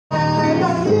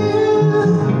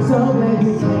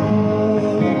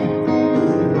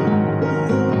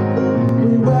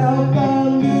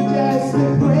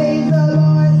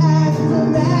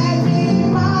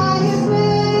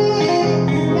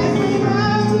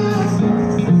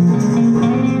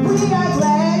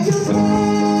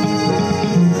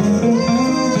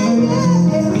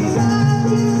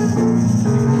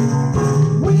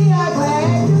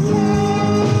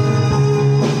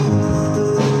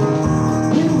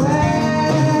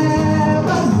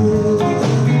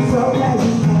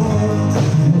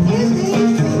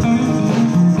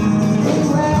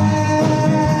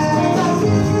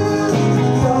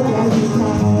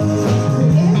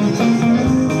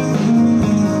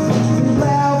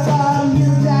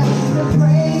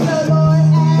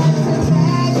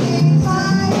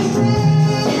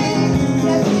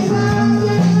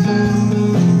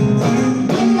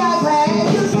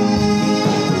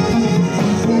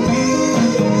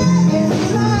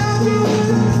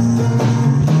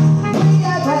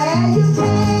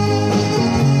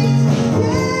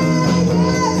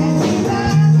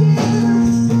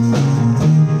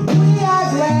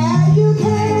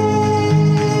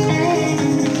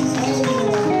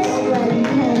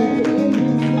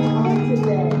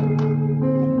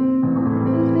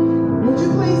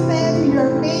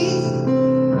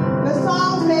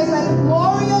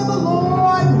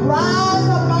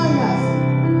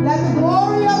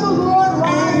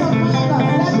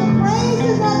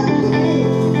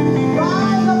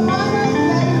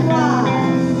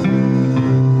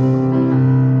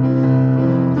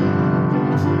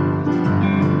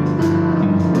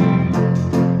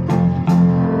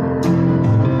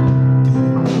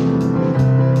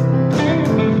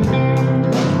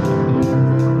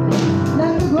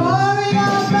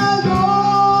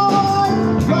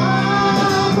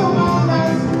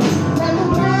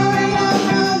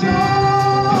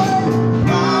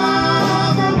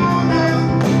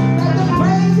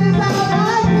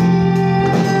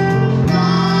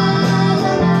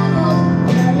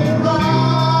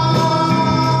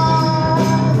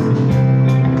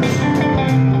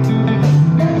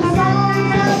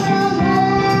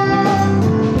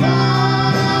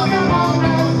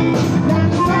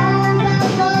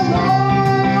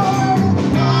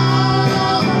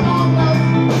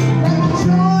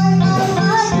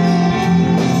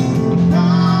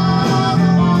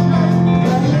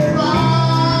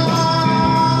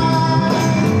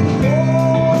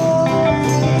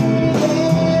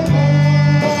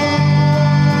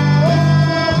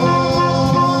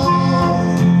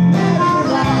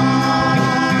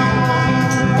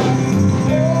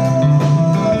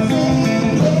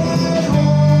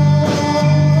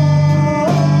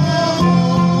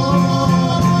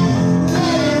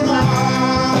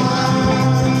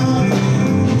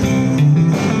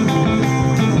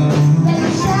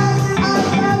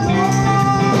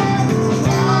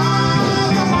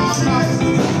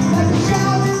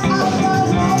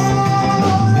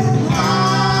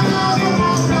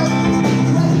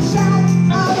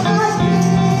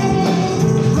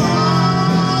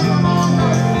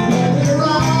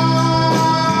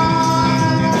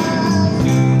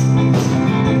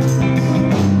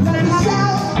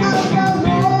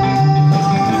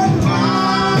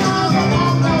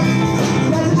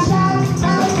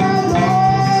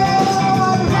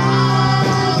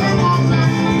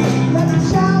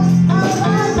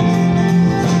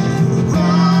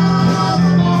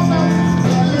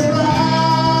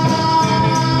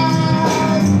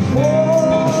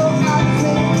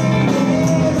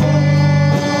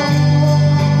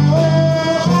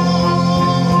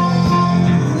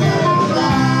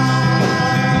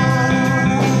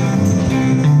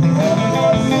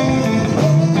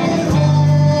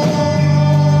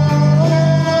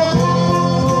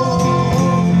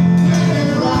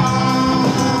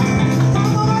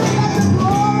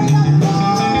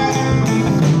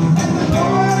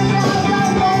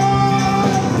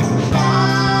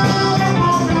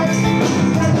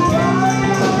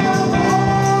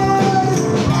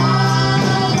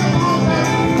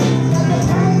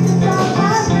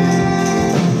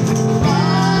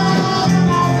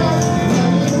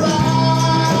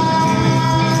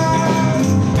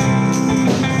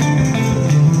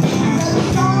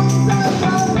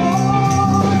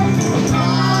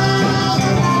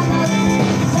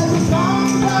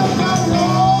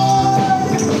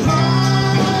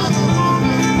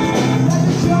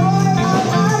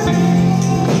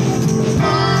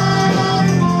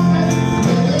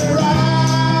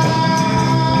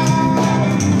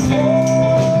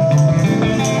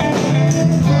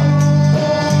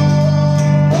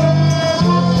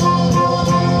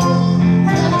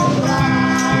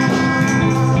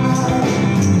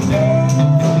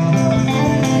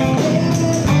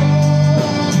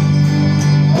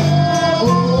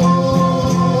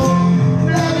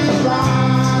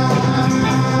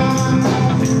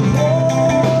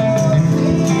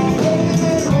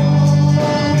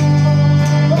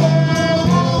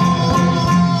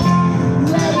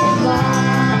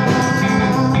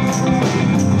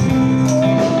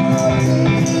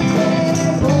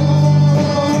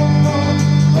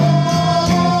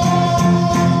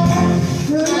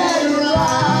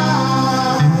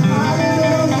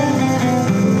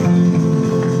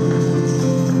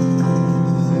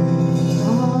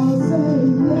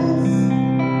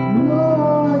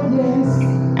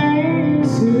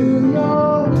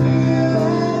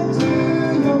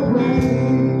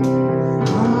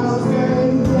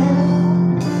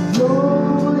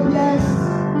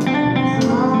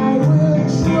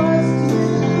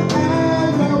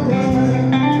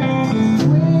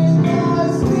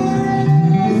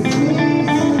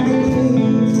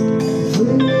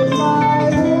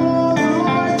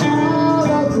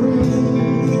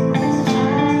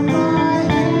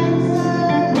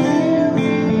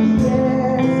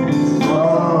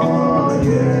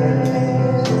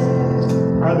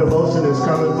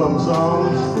from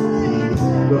Psalms,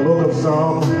 the book of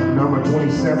Psalm number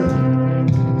 27.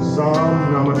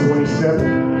 Psalm number 27.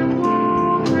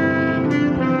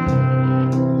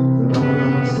 And I'm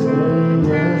gonna say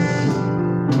yes.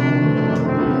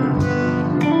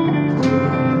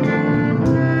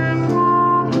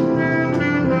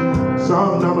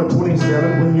 Psalm number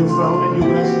 27, when you found it, you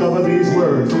will discover these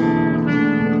words.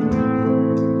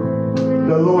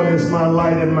 The Lord is my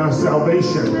light and my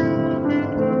salvation.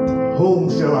 Whom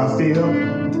shall I fear?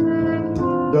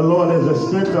 The Lord is the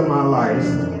strength of my life.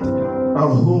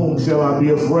 Of whom shall I be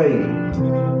afraid?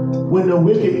 When the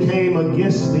wicked came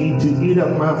against me to eat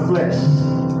up my flesh,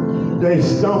 they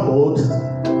stumbled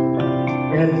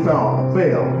and fell.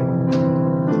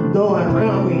 Though an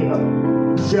army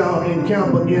shall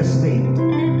encamp against me,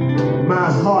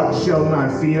 my heart shall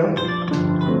not fear.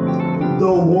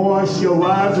 Though war shall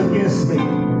rise against me,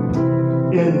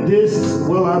 in this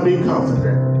will I be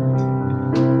confident.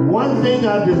 One thing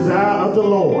I desire of the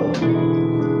Lord,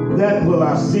 that will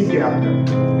I seek after,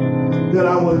 that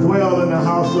I will dwell in the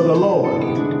house of the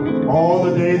Lord all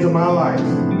the days of my life,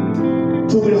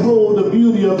 to behold the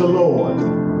beauty of the Lord,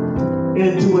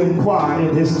 and to inquire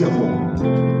in his temple.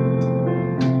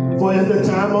 For in the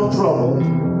time of trouble,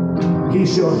 he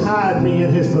shall hide me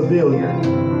in his pavilion.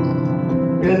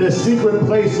 In the secret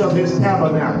place of his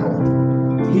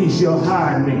tabernacle, he shall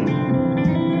hide me.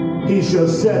 He shall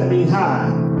set me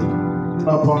high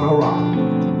upon a rock.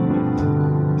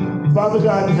 Father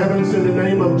God in heaven, in the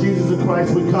name of Jesus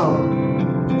Christ, we come.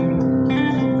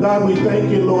 God, we thank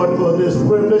you, Lord, for this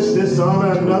privilege, this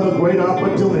honor, another great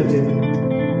opportunity.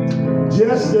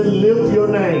 Just to lift your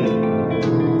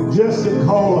name. Just to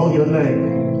call on your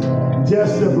name.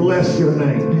 Just to bless your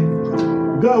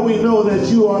name. God, we know that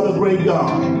you are the great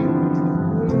God.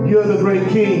 You're the great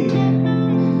King.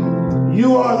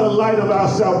 You are the light of our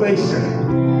salvation.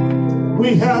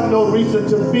 We have no reason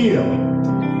to fear.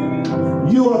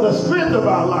 You are the strength of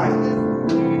our life.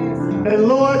 And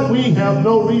Lord, we have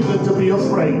no reason to be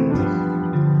afraid.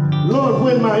 Lord,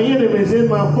 when my enemies and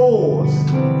my foes,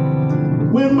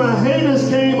 when my haters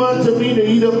came unto me to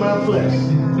eat up my flesh,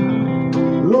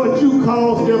 Lord, you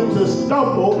caused them to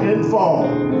stumble and fall.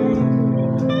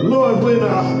 Lord, when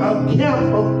a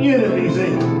camp of enemies,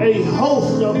 a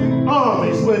host of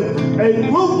armies, when a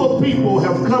group of people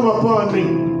have come upon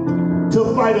me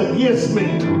to fight against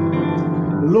me,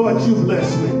 Lord, you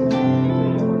bless me.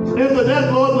 And for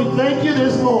that, Lord, we thank you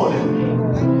this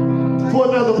morning for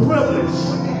another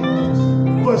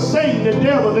privilege. For Satan, the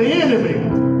devil, the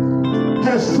enemy,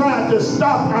 has tried to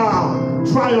stop our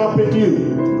triumph in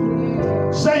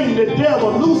you. Satan, the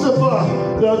devil,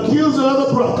 Lucifer, the accuser of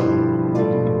the brother,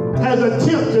 has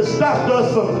attempted to stop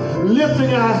us from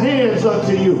lifting our hands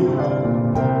unto you.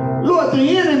 Lord,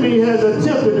 the enemy has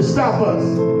attempted to stop us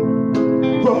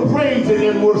from praising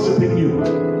and worshiping you.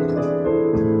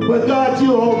 But God,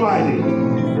 you are almighty.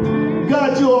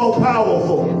 God, you are all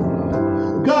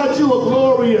powerful. God, you are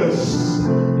glorious.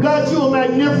 God, you are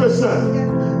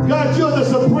magnificent. God, you're the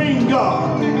supreme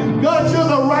God. God, you're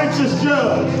the righteous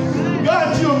judge.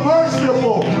 God, you're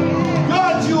merciful.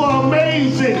 God, you are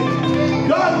amazing.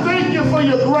 God, thank you for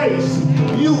your grace.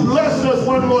 You blessed us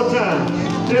one more time.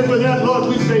 And for that, Lord,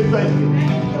 we say thank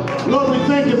you. Lord, we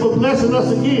thank you for blessing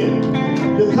us again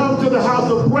to come to the house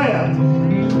of prayer.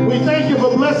 We thank you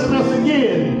for blessing us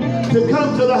again to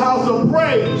come to the house of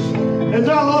praise. And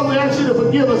now, Lord, we ask you to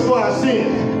forgive us for our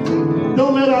sins.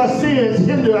 Don't let our sins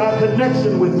hinder our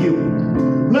connection with you.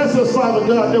 Bless us, Father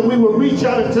God, that we will reach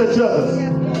out and touch others,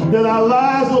 that our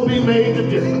lives will be made to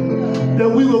different, that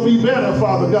we will be better,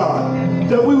 Father God,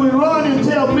 that we will run and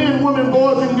tell men, women,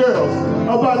 boys, and girls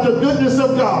about the goodness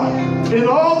of God and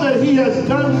all that he has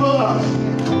done for us.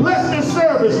 Bless this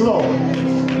service, Lord.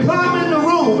 Come in the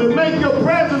room and make your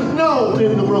presence known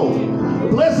in the room.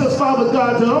 Bless us, Father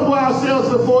God, to humble ourselves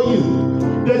before you,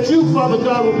 that you, Father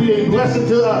God, will be a blessing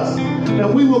to us,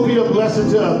 and we will be a blessing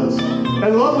to others.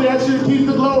 And Lord, we ask you to keep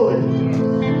the glory.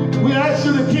 We ask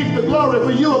you to keep the glory,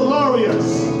 for you are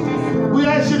glorious. We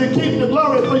ask you to keep the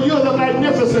glory, for you are the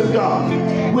magnificent God.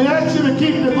 We ask you to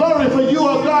keep the glory, for you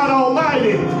are God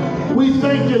Almighty. We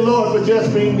thank you, Lord, for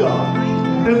just being God.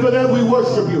 And for that we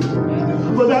worship you.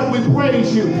 For that we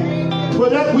praise you. For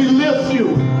that we lift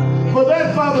you. For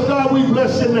that, Father God, we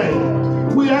bless your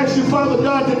name. We ask you, Father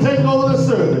God, to take over the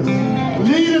service.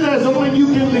 Lead it as only you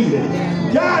can lead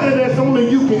it. Guide it as only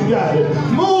you can guide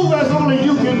it. Move as only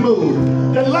you can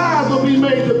move. That lives will be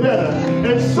made to better.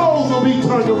 And souls will be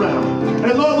turned around.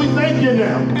 And Lord, we thank you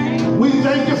now. We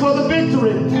thank you for the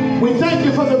victory. We thank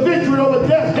you for the victory over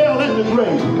death, hell, and the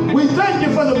grave. We thank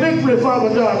you for the victory,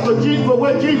 Father God, for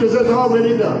what Jesus has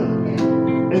already done.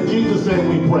 In Jesus'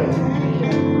 name we pray.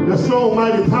 The strong,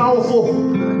 mighty, powerful,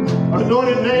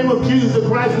 anointed name of Jesus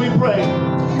Christ we pray.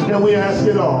 And we ask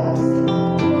it all.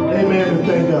 Amen and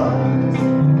thank God.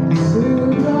 To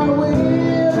your will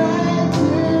and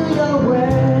to your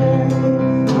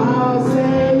way, I'll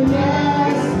say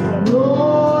yes,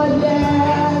 Lord,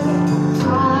 yes.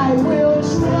 I will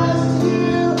trust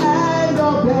you and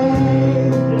obey.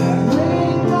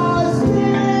 When your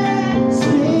spirit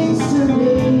speaks to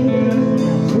me,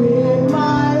 with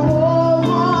my whole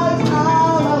heart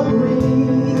I'll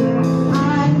agree,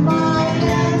 and my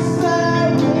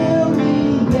answer will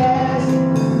be yes,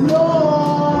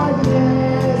 Lord,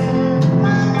 yes.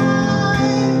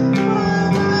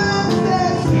 My mind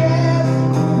says yes,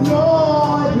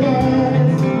 Lord,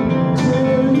 yes.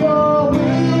 To your will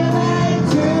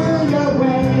and to your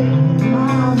way.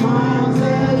 My mind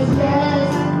says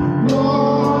yes,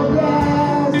 Lord,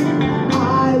 yes.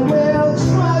 I will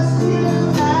trust you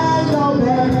and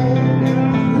obey.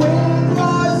 When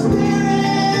your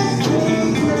spirit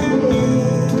speaks to me,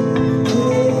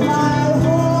 with my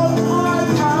whole heart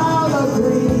I'll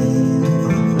agree,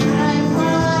 and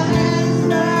my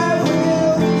answer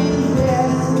will be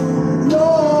yes,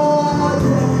 Lord,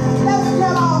 yes. Let's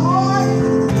tell our heart.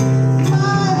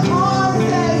 My heart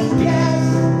says yes,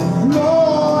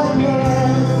 Lord,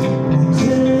 yes.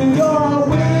 To your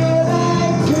will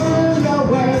and to your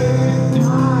way.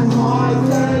 My heart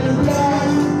says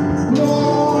yes,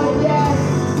 Lord, yes.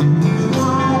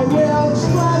 I will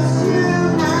trust you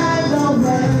and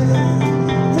obey.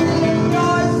 When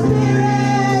your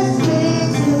spirit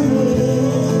speaks to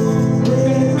me,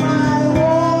 with my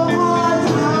whole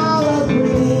heart I'll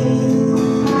agree,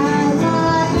 and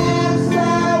my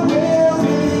answer will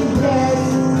be yes,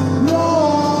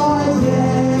 Lord,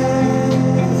 yes.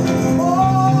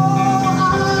 Oh,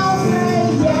 I'll say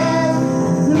yes,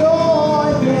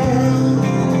 Lord, yes.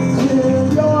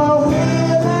 To your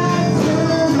will and to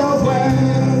your way,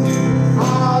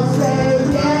 I'll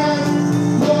say yes,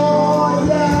 Lord,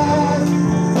 yes.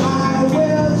 I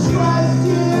will trust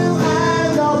you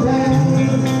and obey.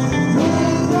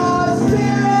 When your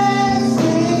spirit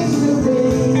speaks to me,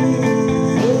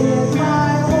 with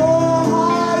my whole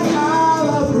heart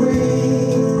I'll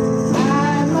agree,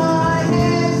 and my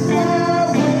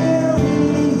answer will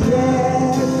be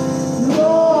yes,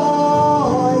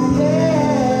 Lord,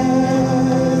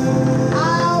 yes.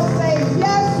 I'll say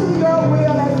yes to your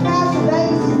will. As Pastor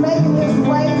Davis is making his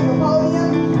way to the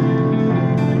podium,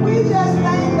 we just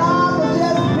thank God for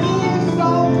just being so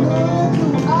good to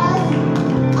us,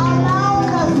 allowing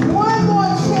us one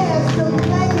more chance to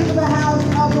make it to the house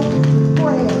of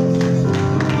prayer.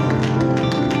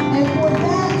 And for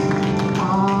that,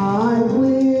 I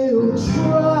will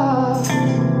trust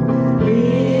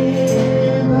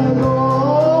in the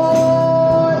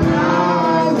Lord.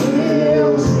 I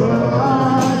will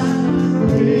trust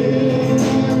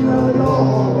in the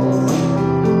Lord.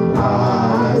 I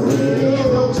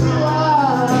will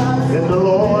trust In the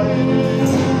Lord,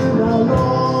 in the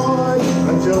Lord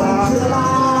until till I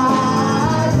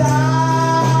die.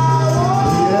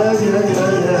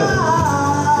 yeah.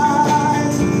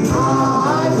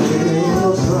 I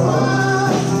will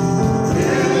trust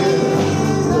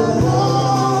in the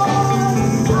Lord.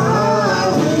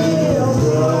 I will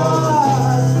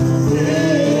trust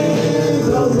in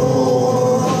the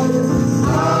Lord.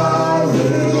 I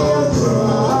will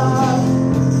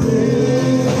trust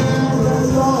in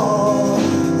the Lord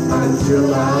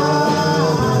until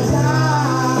I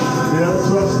die. Yeah,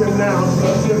 trust him now.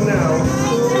 Trust him now.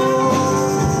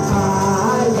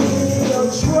 I will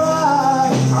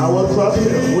trust I will trust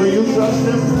him. Will you trust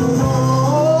him? the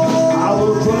Lord. I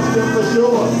will trust him for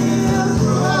sure.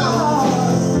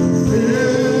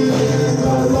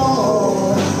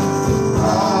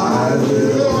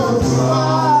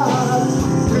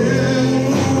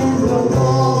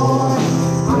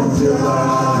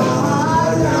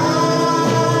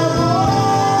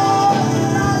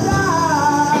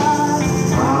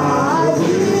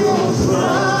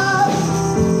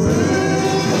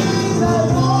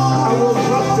 I will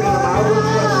trust him. I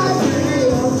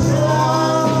will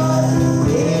trust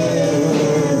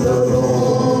him. The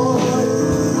Lord,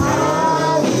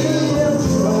 I will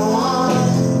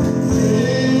trust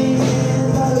in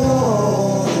the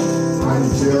Lord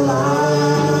until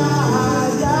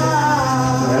I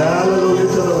die. Hallelujah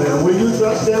to the Lamb. Will you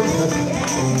trust him?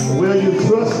 Will you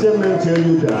trust him until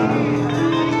you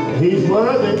die? He's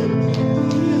worthy.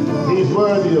 He's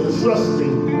worthy of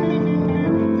trusting.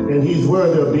 And he's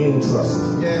worthy of being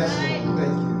trusted. Yes. Thank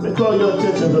you. Let me call your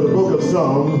attention to the book of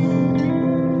Psalms.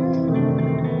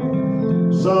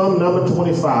 Psalm number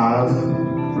 25.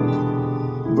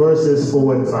 verses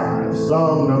 4 and 5.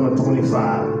 Psalm number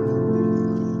 25,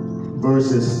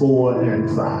 verses 4 and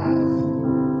 5.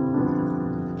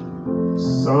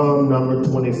 Psalm number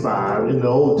 25. In the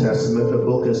Old Testament, the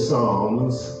book of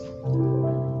Psalms,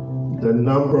 the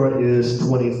number is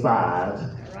 25.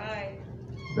 Right.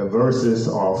 The verses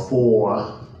are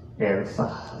 4 and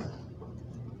 5.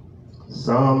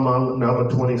 Psalm number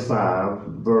 25,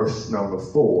 verse number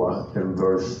 4 and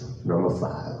verse number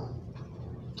 5.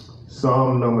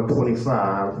 Psalm number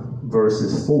 25,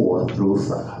 verses 4 through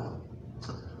 5.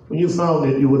 When you found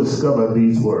it, you will discover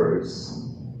these words.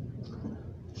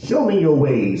 Show me your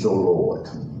ways, O Lord.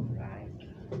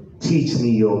 Teach me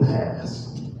your paths.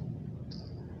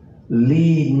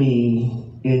 Lead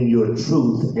me in your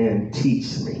truth and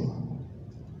teach me.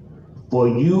 For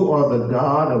you are the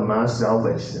God of my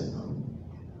salvation.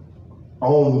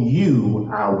 On you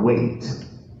I wait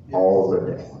all the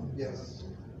day. Yes.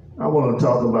 I want to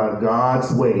talk about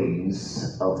God's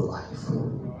ways of life.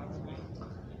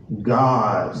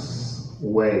 God's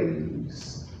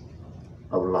ways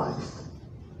of life.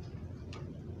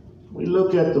 We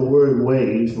look at the word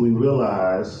ways, we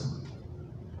realize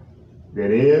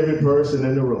that every person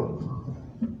in the room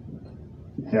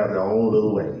have their own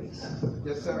little ways.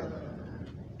 Yes, sir.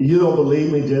 You don't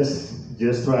believe me?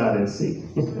 Just try it and see.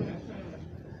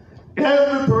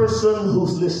 Every person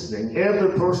who's listening,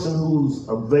 every person who's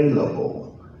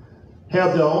available,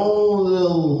 have their own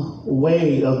little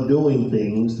way of doing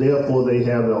things, therefore they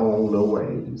have their own little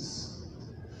ways.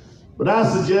 But I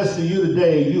suggest to you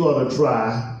today, you ought to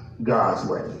try God's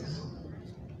ways.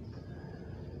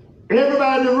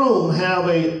 Everybody in the room have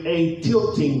a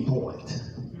tilting point.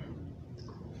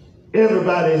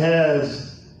 Everybody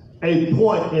has a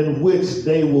point in which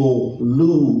they will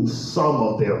lose some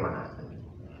of their mind.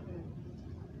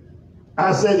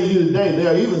 I say to you today,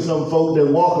 there are even some folk that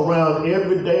walk around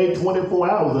every day, 24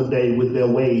 hours a day with their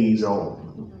ways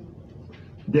on.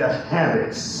 Their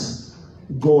habits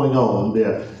going on,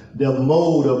 their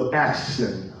mode of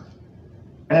action,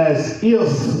 as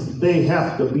if they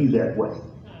have to be that way.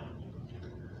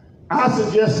 I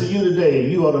suggest to you today,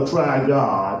 you ought to try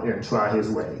God and try his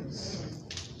ways.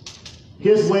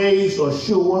 His ways are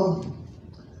sure.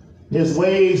 His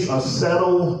ways are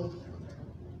settled.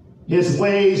 His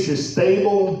ways are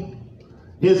stable.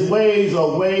 His ways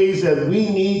are ways that we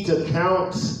need to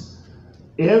count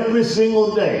every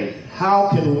single day. How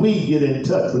can we get in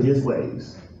touch with his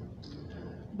ways?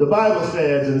 The Bible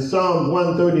says in Psalm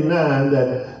 139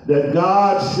 that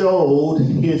God showed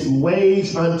his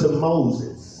ways unto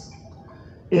Moses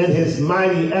and his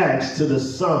mighty acts to the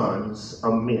sons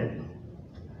of men.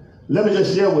 Let me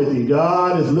just share with you,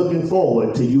 God is looking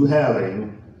forward to you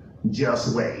having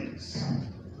just ways.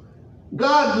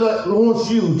 God wants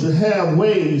you to have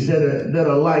ways that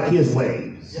are like his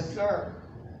ways. Yes, sir.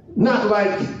 Not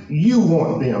like you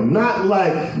want them, not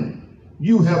like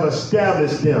you have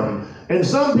established them. And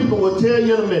some people will tell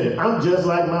you in a minute, I'm just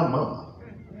like my mama.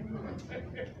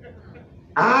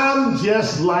 I'm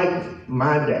just like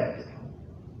my dad.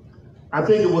 I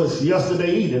think it was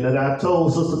yesterday evening that I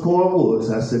told Sister Cora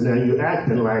Woods, I said, now you're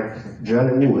acting like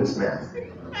Johnny Woods now.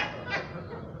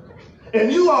 And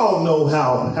you all know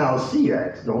how she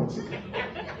acts, don't you?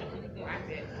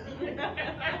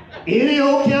 Any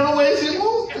old kind of way she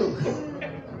wants to.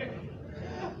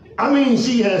 I mean,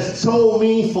 she has told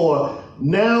me for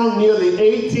now nearly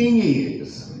 18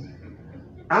 years,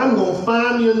 I'm going to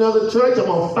find me another church, I'm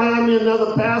going to find me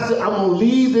another pastor, I'm going to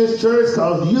leave this church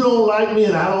because you don't like me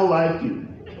and I don't like you.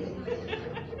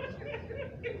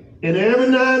 And every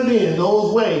now and then,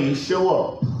 those ways show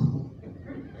up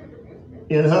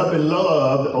in her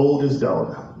beloved oldest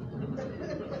daughter.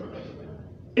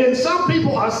 And some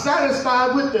people are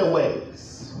satisfied with their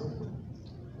ways.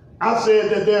 I've said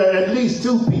that there are at least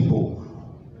 2 people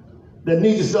that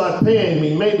need to start paying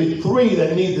me, maybe 3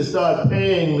 that need to start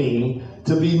paying me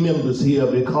to be members here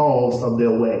because of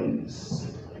their ways.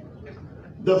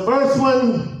 The first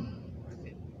one,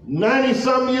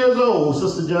 90-some years old,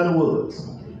 Sister Johnny Woods.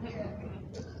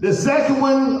 The second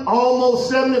one, almost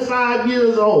 75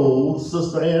 years old,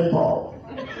 Sister Ann Paul.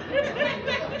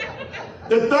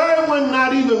 The third one,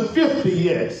 not even 50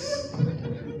 yet,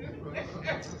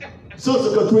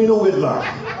 Sister Katrina Whitlock.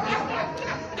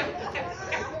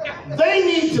 They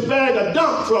need to bag a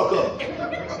dump truck up.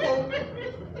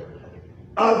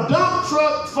 A dump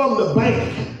truck from the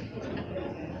bank.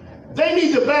 They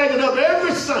need to bag it up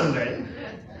every Sunday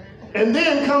and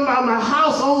then come by my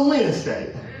house on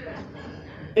Wednesday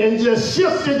and just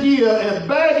shift the gear and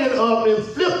bag it up and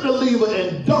flip the lever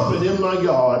and dump it in my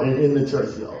yard and in the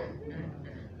church yard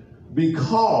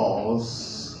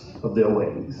because of their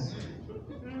ways.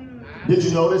 Did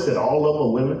you notice that all of them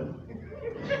are women?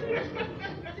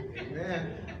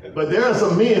 But there are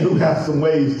some men who have some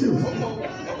ways too.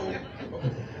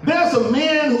 There are some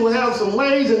men who have some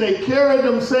ways, and they carry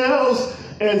themselves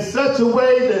in such a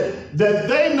way that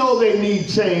they know they need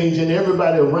change, and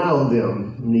everybody around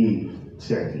them need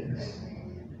change.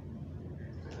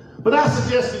 But I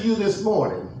suggest to you this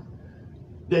morning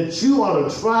that you ought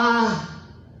to try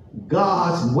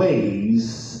God's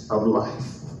ways of life.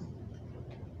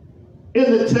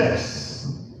 In the text,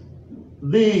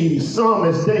 the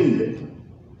psalmist David,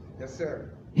 yes,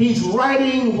 sir, he's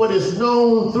writing what is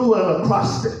known through an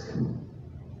acrostic.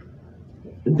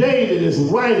 David is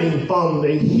writing from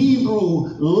the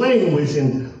Hebrew language,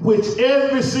 in which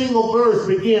every single verse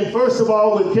began, first of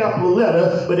all, with capital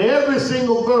letter, but every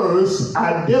single verse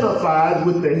identified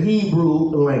with the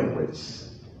Hebrew language.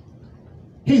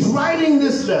 He's writing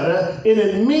this letter, and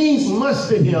it means much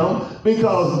to him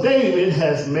because David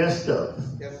has messed up.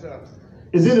 Yes, sir.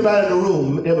 Is anybody in the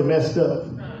room ever messed up?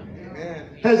 Amen.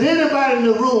 Has anybody in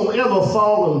the room ever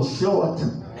fallen short?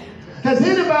 Has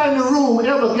anybody in the room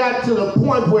ever got to the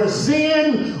point where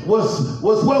sin was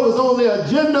what was on their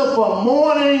agenda for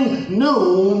morning,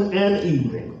 noon, and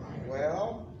evening?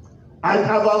 Well, I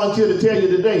volunteer to tell you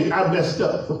today, I messed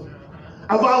up.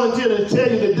 I volunteer to tell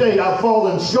you today, I've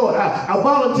fallen short. I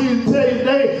volunteer to tell you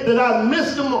today that I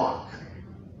missed the mark.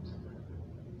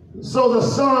 So the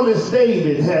psalmist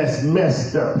David has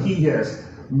messed up. He has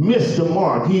missed the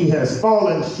mark. He has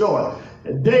fallen short.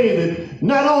 David,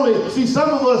 not only, see, some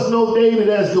of us know David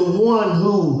as the one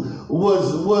who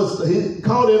was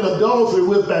caught in adultery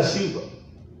with Bathsheba.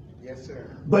 yes,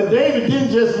 sir. But David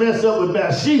didn't just mess up with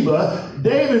Bathsheba.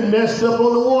 David messed up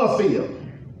on the war field.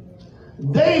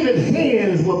 David's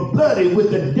hands were bloody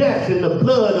with the death and the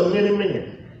blood of many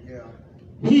men. Yeah.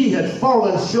 He had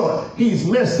fallen short. He's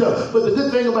messed up. But the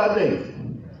good thing about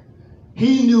David,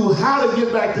 he knew how to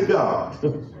get back to God.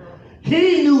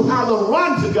 He knew how to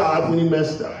run to God when he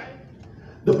messed up.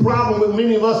 The problem with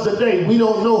many of us today, we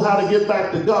don't know how to get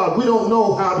back to God. We don't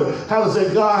know how to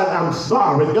say, God, I'm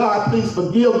sorry. God, please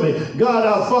forgive me. God,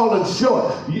 I've fallen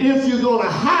short. If you're going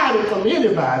to hide it from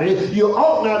anybody, you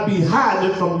ought not be hiding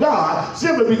it from God,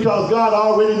 simply because God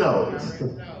already knows.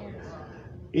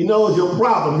 He knows your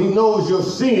problem. He knows your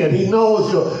sin. He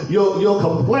knows your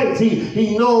complaints.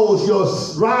 He knows your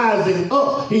rising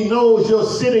up. He knows your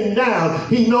sitting down.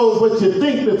 He knows what you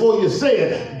think before you say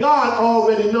it. God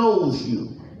already knows you.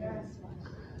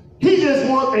 He just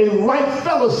wants a right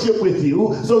fellowship with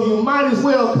you, so you might as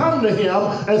well come to him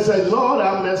and say, Lord,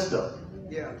 I messed up.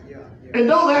 Yeah. And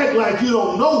don't act like you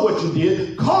don't know what you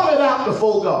did. Call it out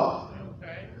before God.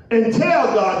 And tell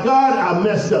God, God, I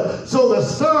messed up. So the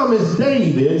psalmist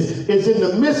David is in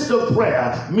the midst of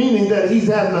prayer, meaning that he's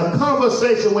having a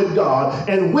conversation with God.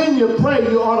 And when you pray,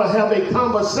 you ought to have a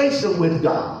conversation with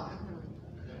God.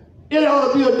 It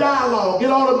ought to be a dialogue. It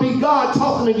ought to be God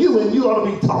talking to you, and you ought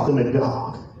to be talking to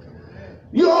God.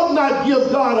 You ought not give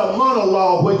God a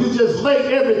monologue where you just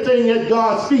lay everything at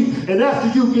God's feet, and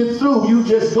after you get through, you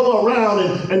just go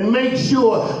around and make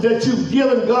sure that you've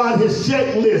given God his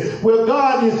checklist, where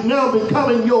God is now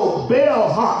becoming your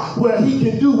bellhop, where he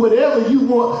can do whatever you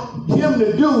want him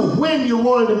to do when you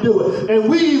want him to do it. And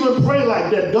we even pray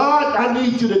like that. God, I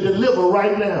need you to deliver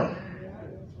right now.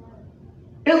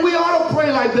 And we ought to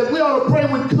pray like that. We ought to pray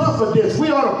with confidence. We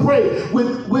ought to pray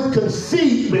with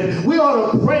conceit. We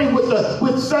ought to pray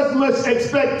with such much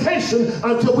expectation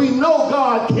until we know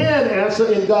God can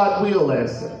answer and God will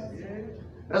answer.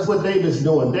 That's what David's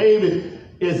doing. David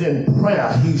is in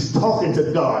prayer. He's talking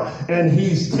to God, and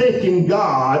he's taking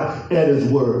God at his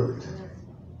word.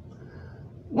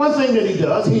 One thing that he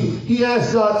does, he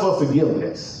asks God for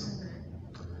forgiveness.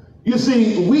 You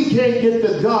see, we can't get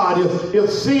to God if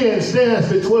sin stands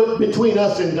between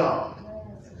us and God.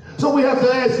 So we have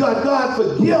to ask God, God,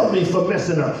 forgive me for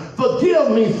messing up.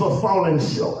 Forgive me for falling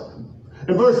short.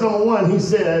 In verse number 1, he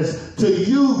says, to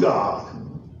you, God,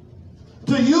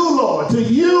 to you, Lord, to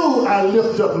you I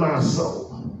lift up my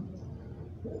soul.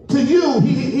 To you,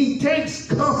 he takes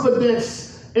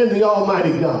confidence in the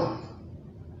Almighty God.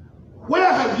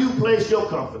 Where have you placed your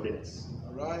confidence?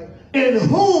 Right. In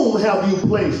whom have you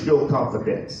placed your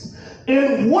confidence?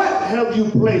 In what have you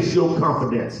placed your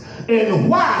confidence? And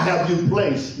why have you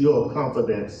placed your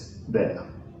confidence there?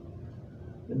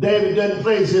 David doesn't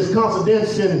place his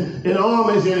confidence in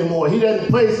armies anymore. He doesn't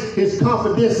place his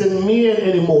confidence in men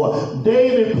anymore.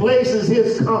 David places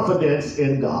his confidence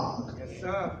in God. Yes,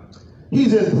 sir.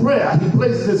 He's in prayer. He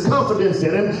places his confidence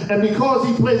in him. And because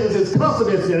he places his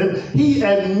confidence in him, he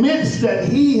admits that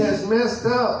he has messed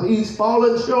up. He's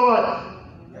fallen short.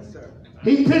 Yes, sir.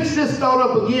 He picks this thought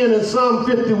up again in Psalm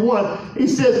 51. He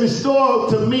says, restore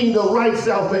to me the right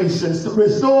salvation.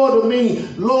 Restore to me,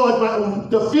 Lord,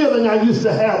 the feeling I used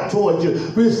to have toward you.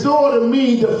 Restore to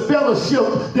me the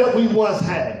fellowship that we once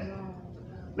had.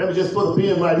 Let me just put a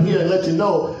pin right here and let you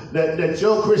know that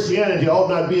your Christianity ought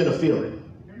not be in a feeling.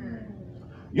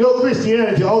 Your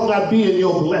Christianity ought not be in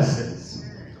your blessings.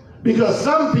 Because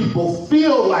some people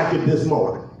feel like it this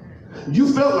morning.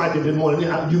 You felt like it this morning.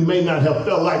 You may not have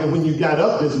felt like it when you got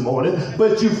up this morning,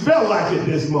 but you felt like it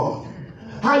this morning.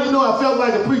 How you know I felt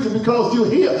like a preacher? Because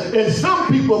you're here. And some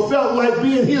people felt like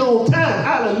being here on time.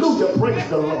 Hallelujah. Praise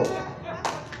the Lord.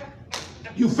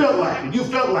 You felt like it. You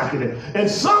felt like it. And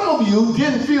some of you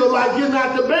didn't feel like getting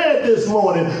out of bed this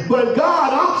morning, but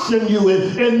God unctioned you,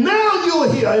 and now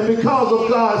you're here. And because of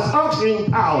God's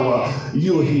unctioning power,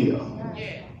 you're here.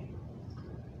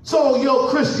 So your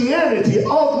Christianity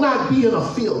ought not be in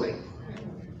a feeling.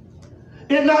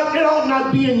 It ought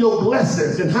not be in your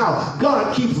blessings and how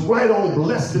God keeps right on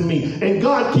blessing me and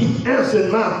God keeps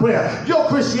answering my prayer. Your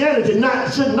Christianity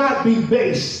should not be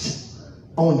based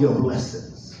on your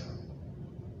blessings.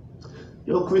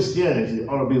 Your Christianity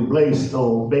ought to be based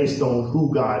on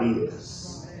who God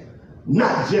is,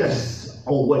 not just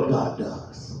on what God does.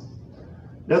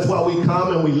 That's why we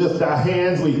come and we lift our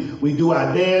hands, we do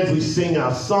our dance, we sing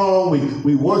our song,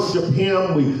 we worship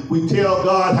him, we tell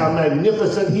God how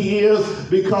magnificent he is,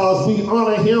 because we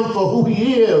honor him for who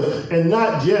he is and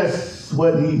not just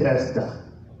what he has done.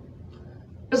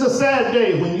 It's a sad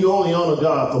day when you only honor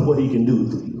God for what he can do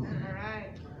through you.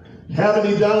 Haven't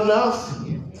he done enough?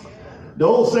 The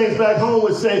old saints back home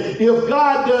would say, if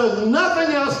God does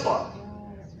nothing else for you,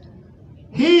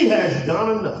 he has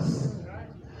done enough.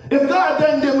 If God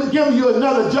doesn't give you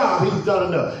another job, he's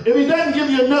done enough. If he doesn't give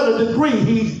you another degree,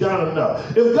 he's done enough.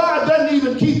 If God doesn't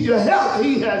even keep your health,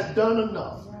 he has done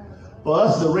enough. For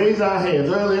us to raise our hands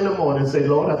early in the morning and say,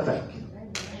 Lord, I thank you.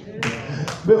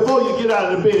 Before you get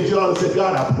out of the bed, you ought to say,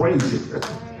 God, I praise you.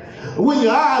 When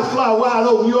your eyes fly wide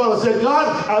open, you ought to say,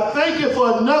 God, I thank you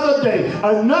for another day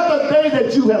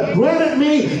that you have granted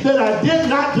me that I did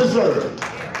not deserve.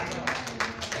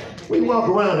 We walk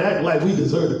around and act like we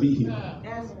deserve to be here.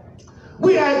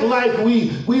 We act like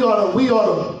we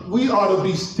ought to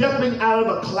be stepping out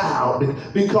of a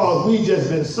cloud because we just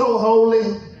been so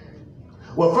holy.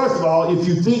 Well, first of all, if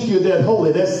you think you're that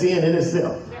holy, that's sin in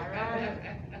itself.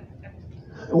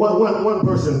 One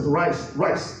person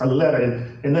writes a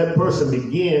letter, and that person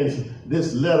begins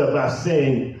this letter by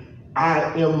saying, I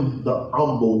am the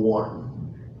humble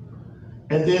one.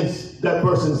 And then that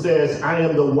person says, I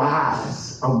am the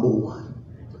wise humble one.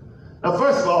 Now,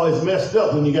 first of all, it's messed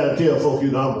up when you got to tell folk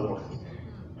you're the humble one.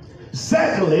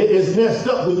 Secondly, it's messed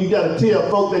up when you got to tell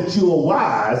folk that you are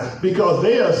wise, because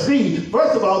they'll see,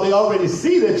 first of all, they already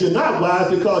see that you're not wise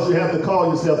because you have to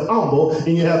call yourself humble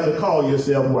and you have to call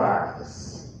yourself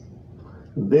wise.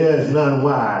 There's none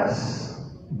wise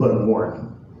but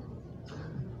one.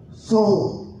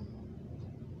 So,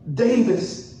 David,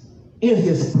 in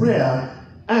his prayer,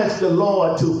 asked the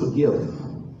Lord to forgive him.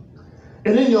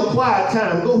 And in your quiet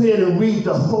time, go ahead and read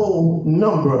the whole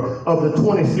number of the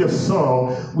 25th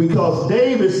Psalm, because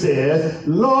David says,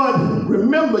 Lord,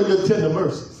 remember your tender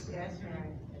mercies. That's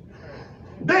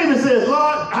right. David says,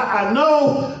 Lord, I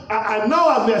know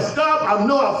I messed up. I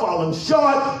know I've fallen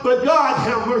short, but God,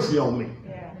 have mercy on me.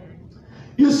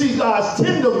 You see, God's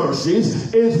tender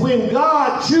mercies is when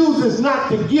God chooses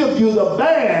not to give you the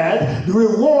bad, to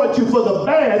reward you for the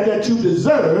bad that you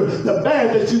deserve, the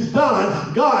bad that you've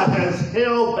done. God has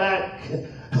held back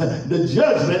the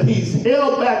judgment. He's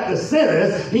held back the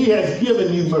sinners. He has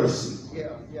given you mercy.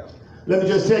 Yeah. Let me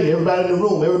just tell you, everybody in the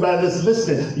room, everybody that's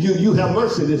listening, you have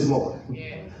mercy this morning.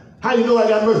 Yeah. How you know I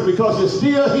got mercy? Because you're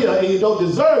still here and you don't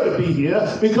deserve to be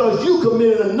here, because you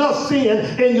committed enough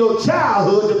sin in your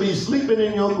childhood to be sleeping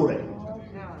in your grave.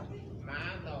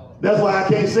 That's why I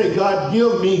can't say, God,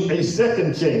 give me a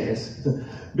second chance,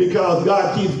 because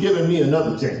God keeps giving me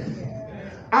another chance.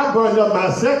 I burned up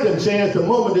my second chance the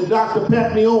moment the doctor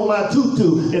pat me on my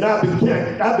tutu, and I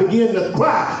began to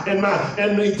cry.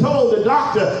 And he told the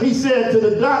doctor, he said to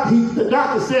the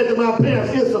doctor said to my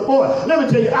parents, it's a boy. Let me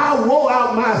tell you, I wore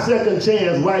out my second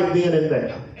chance right then and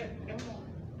there.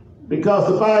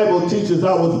 Because the Bible teaches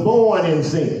I was born in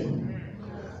sin.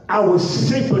 I was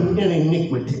shapen in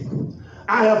iniquity.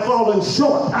 I have fallen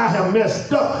short. I have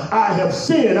messed up. I have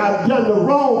sinned. I've done the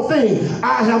wrong thing.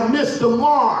 I have missed the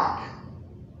mark.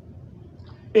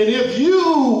 And if you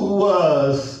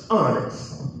was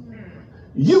honest,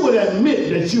 you would admit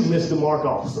that you missed the mark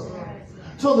also.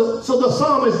 So the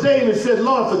psalmist David said,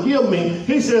 Lord, forgive me.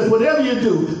 He says, whatever you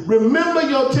do, remember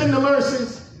your tender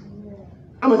mercies.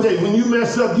 I'm going to tell you, when you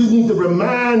mess up, you need to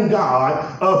remind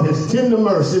God of his tender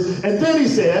mercies. And then he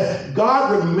says,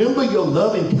 God, remember your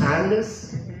loving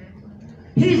kindness.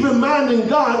 He's reminding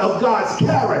God of God's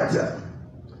character.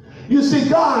 You see,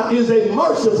 God is a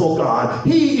merciful God.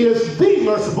 He is the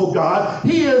merciful God.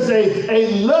 He is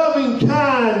a loving,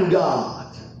 kind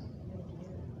God.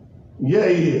 Yeah,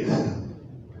 he is.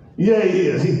 Yeah, he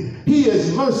is. He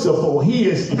is merciful. He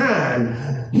is kind.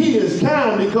 He is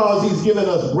kind because he's given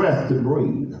us breath to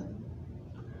breathe.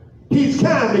 He's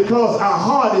kind because our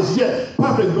heart is yet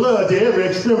pumping blood to every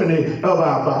extremity of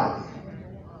our body.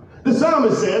 The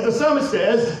psalmist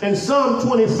says in Psalm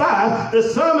 25, the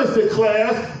psalmist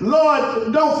declares,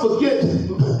 Lord, don't forget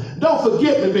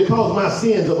me because my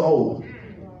sins are old.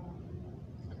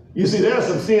 You see, there are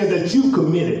some sins that you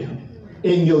committed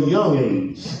in your young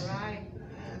age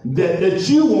that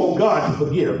you want God to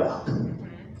forget about.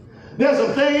 There's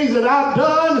some things that I've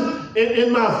done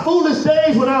in my foolish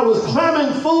days when I was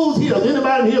climbing Fool's Hill.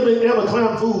 Anybody in here ever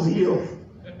climbed Fool's Hill?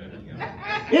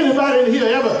 Anybody in here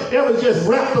ever just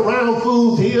wrapped around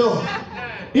Fool's Hill?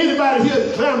 Anybody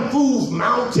here climbed Fool's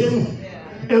Mountain?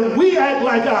 And we act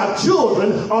like our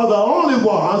children are the only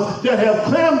ones that have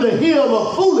climbed the hill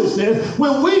of foolishness.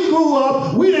 When we grew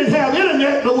up, we didn't have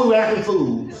internet, but we were acting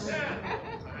fools.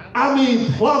 I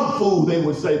mean, plum fool, they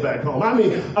would say back home. I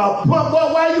mean, plum,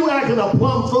 well, why are you acting a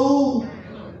plum fool?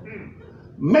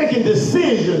 Making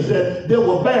decisions that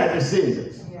were bad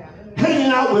decisions. Hanging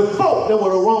out with folk that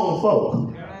were the wrong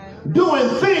folk. Doing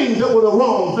things that were the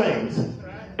wrong things.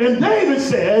 And David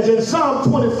says in Psalm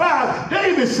 25,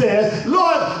 David says,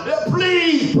 Lord,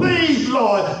 please, please,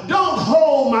 Lord, don't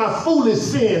hold my foolish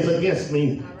sins against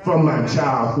me from my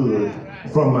childhood,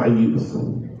 from my youth.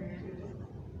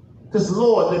 This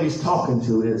Lord that he's talking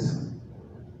to is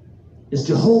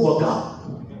Jehovah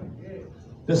God,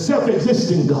 the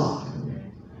self-existing God.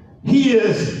 He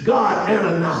is God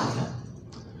Ananiah.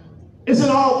 It's in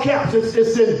all caps.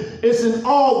 It's in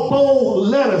all bold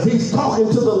letters. He's talking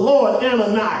to the Lord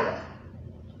Ananiah.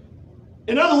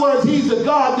 In other words, he's the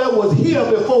God that was here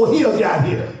before he got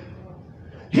here.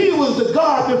 He was the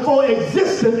God before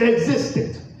existence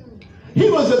existed. He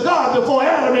was the God before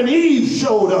Adam and Eve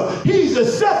showed up. He's the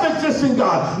self-existing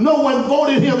God. No one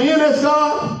voted him in as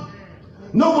God.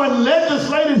 No one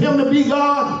legislated him to be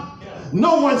God.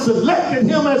 No one selected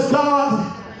him as God.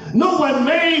 No one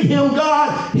made him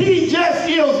God. He just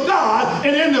is God.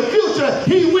 And in the future,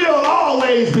 he will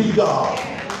always be God.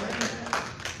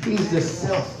 He's the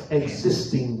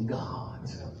self-existing God.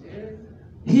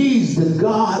 He's the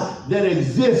God that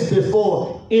exists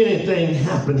before anything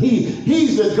happened.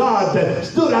 He's the God that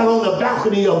stood out on the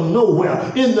balcony of nowhere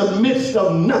in the midst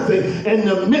of nothing, in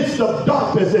the midst of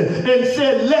darkness, and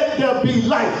said, let there be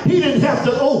light. He didn't have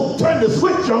to turn the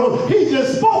switch on. He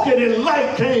just spoke it and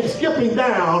light came skipping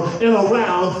down and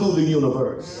around through the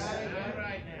universe.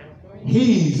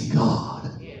 He's God.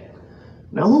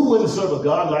 Now, who wouldn't serve a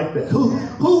God like that? Who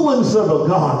wouldn't serve a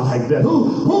God like that?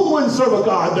 Who wouldn't serve a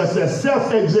God that's a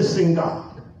self-existing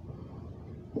God?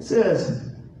 He says,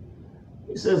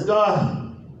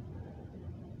 God,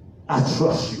 I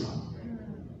trust you.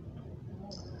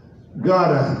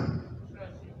 God,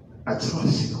 I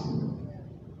trust you.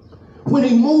 When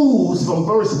he moves from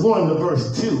verse 1 to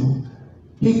verse 2,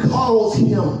 he calls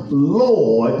him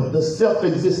Lord, the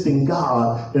self-existing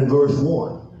God, in verse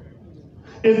 1.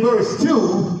 In verse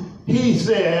 2, he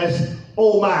says,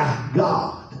 oh my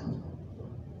God.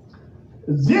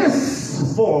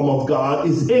 This form of God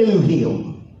is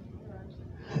Elohim.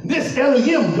 This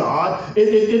Elohim God, it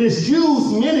is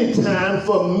used many times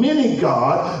for many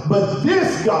gods, but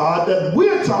this God that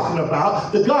we're talking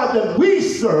about, the God that we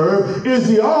serve, is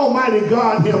the Almighty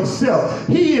God himself.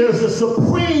 He is the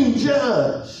supreme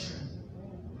judge.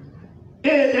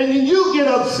 And you get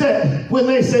upset when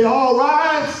they say, all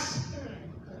rise.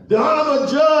 The Honorable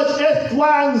Judge X,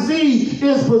 Y, and Z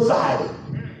is presiding.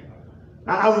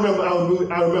 I remember I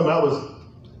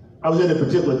was in a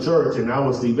particular church, and I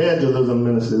was the evangelism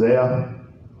minister there.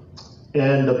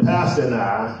 And the pastor and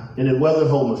I, and it wasn't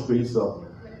Homer Street, so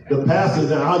the pastor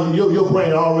and I, your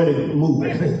brain already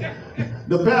moving.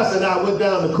 The pastor and I went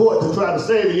down to court to try to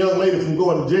save a young lady from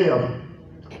going to jail.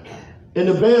 And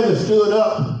the bailiff stood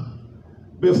up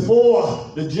before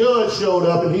the judge showed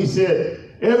up, and he said,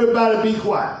 everybody be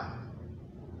quiet.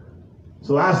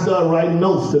 So I started writing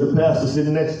notes to the pastor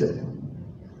sitting next to me.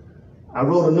 I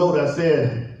wrote a note, I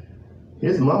said,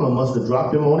 his mama must have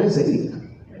dropped him on his head.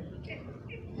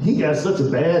 He got such a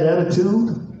bad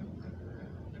attitude.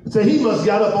 I said, he must have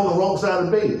got up on the wrong side of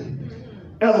the bed.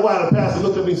 After a while, the pastor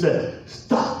looked at me and said,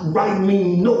 stop writing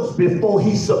me notes before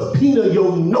he subpoena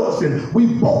your notes and we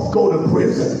both go to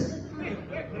prison.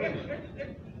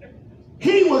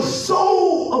 was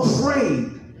so afraid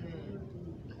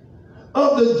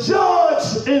of the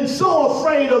judge and so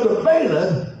afraid of the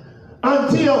bailiff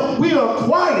until we are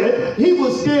quiet, he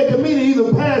was scared to me to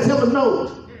even pass him a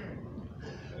note.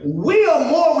 We are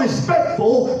more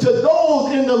respectful to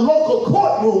those in the local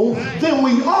courtroom than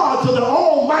we are to the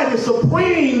almighty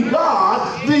supreme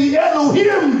God, the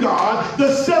Elohim God,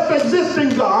 the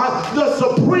self-existing God, the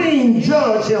supreme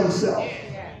judge himself.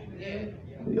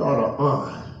 We ought to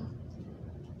honor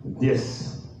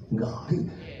this God.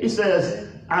 He says,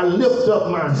 I lift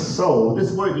up my soul.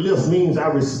 This word lift means I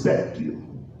respect you.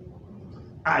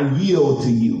 I yield to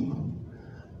you.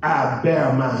 I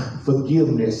bear my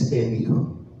forgiveness in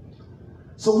you.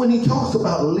 So when he talks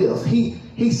about lift,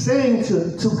 he's saying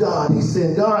to God, he's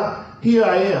saying, God, here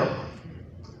I am.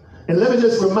 And let me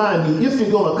just remind you, if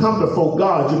you're going to come before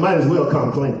God, you might as well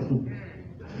come clean.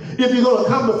 If you're going to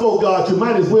come before God, you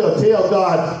might as well tell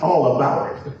God all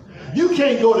about it. You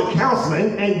can't go to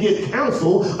counseling and get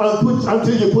counsel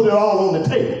until you put it all on the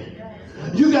table.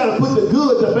 You got to put the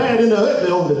good, the bad, and the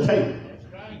ugly on the table.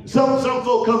 Some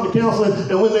folk come to counseling,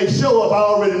 and when they show up, I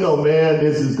already know, man,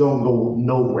 this is going to go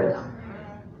nowhere.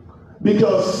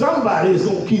 Because somebody is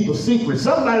going to keep a secret.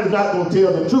 Somebody's not going to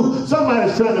tell the truth.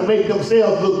 Somebody's trying to make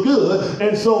themselves look good.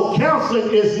 And so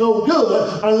counseling is no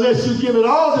good unless you give it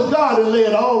all to God and lay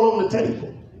it all on the table.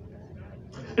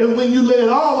 And when you lay it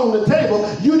all on the table,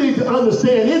 you need to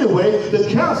understand anyway, the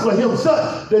counselor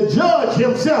himself, the judge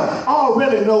himself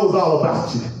already knows all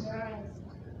about you.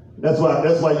 That's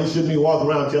why you shouldn't be walking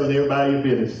around telling everybody your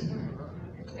business.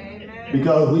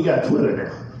 Because we got Twitter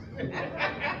now.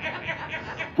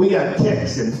 We got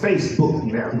text and Facebook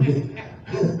now.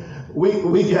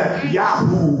 We got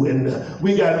Yahoo and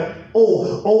we got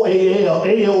AOL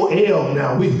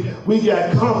now. We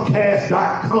got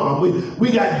Comcast.com.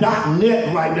 We got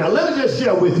 .net right now. Let me just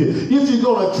share with you. If you're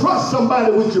going to trust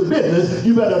somebody with your business,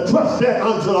 you better trust that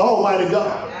unto the Almighty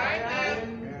God.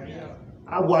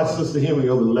 I've watched Sister Henry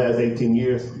over the last 18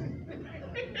 years.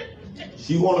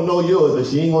 She want to know yours, but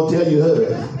she ain't going to tell you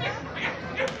hers.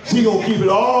 She gonna keep it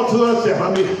all to herself.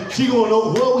 I mean, she gonna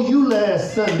know, where were you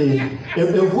last Sunday?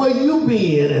 And where you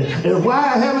been? And why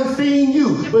I haven't seen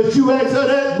you? But you ask her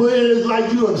that, but it's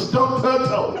like you done stumped her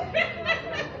toe.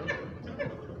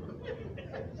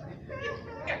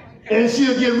 And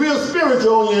she'll get real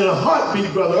spiritual on you in a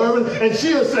heartbeat, Brother Irvin, and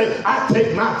she'll say, I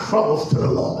take my troubles to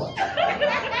the Lord.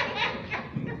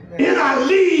 And I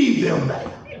leave them there.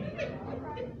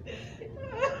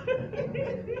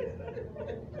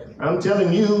 I'm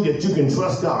telling you that you can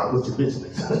trust God with your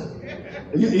business.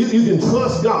 you can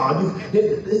trust God.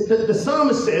 The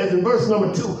psalmist says in verse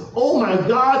number 2, oh my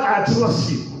God, I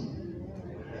trust you.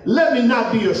 Let me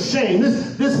not be ashamed.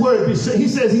 This word, he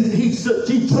says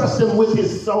he trusts him with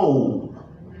his soul.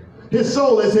 His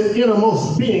soul is his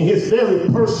innermost being, his very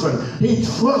person. He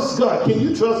trusts God. Can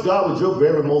you trust God with your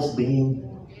very most being?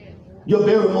 Your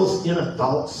very most inner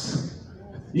thoughts?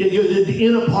 The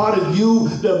inner part of you,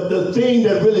 the thing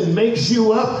that really makes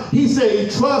you up. He said he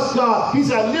trusts God. He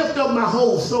said, I lift up my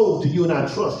whole soul to you and I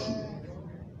trust you.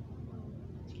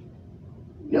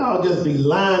 Y'all just be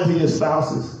lying to your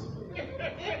spouses.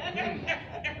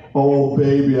 Oh,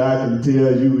 baby, I can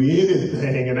tell you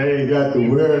anything and I ain't got to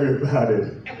worry about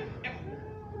it.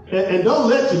 And don't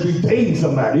let you be dating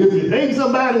somebody. If you date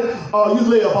somebody, you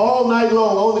lay up all night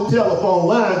long on the telephone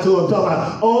lying to them, talking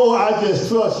about, oh, I just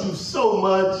trust you so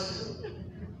much.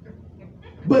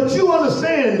 But you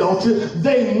understand, don't you?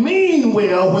 They mean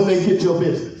well when they get your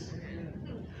business.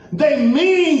 They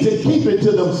mean to keep it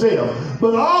to themselves.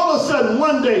 But all of a sudden,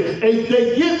 one day,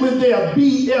 they get with their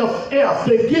BFF.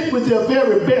 They get with their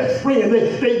very best friend.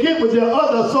 They get with their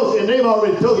other associate, and they've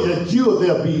already told you that you are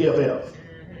their BFF.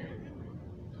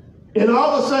 And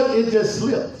all of a sudden, it just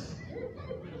slips.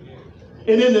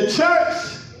 And in the church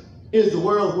is the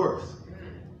world's worst.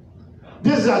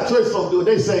 This is how church folk do it.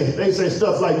 They say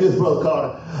stuff like this, Brother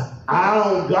Carter. I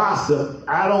don't gossip.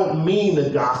 I don't mean to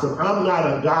gossip. I'm not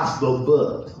a gospel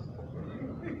bud.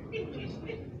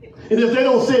 And if they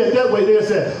don't say it that way, they'll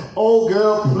say, oh,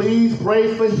 girl, please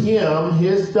pray for him,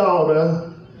 his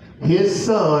daughter, his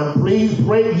son. Please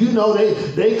pray. You know,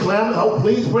 they clamor. Oh,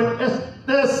 please pray.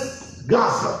 That's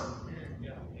gossip.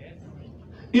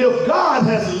 If God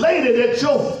has laid it at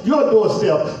your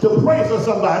doorstep to pray for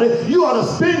somebody, you ought to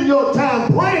spend your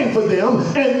time praying for them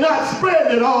and not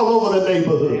spreading it all over the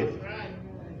neighborhood.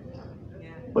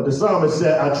 But the psalmist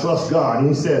said, I trust God. And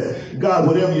he said, God,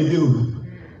 whatever you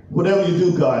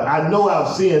do, God, I know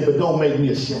I've sinned, but don't make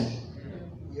me ashamed.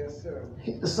 Yes, sir.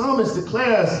 The psalmist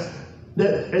declares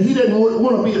that he doesn't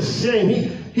want to be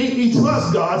ashamed. He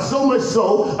trusts God so much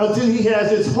so until he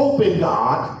has his hope in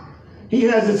God. He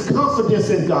has his confidence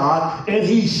in God, and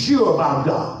he's sure about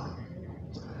God.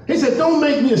 He said, don't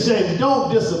make me ashamed.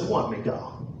 Don't disappoint me,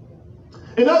 God.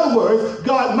 In other words,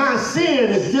 God, my sin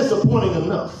is disappointing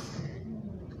enough.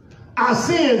 Our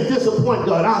sins disappoint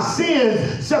God. Our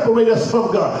sins separate us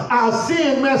from God. Our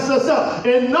sin messes us up.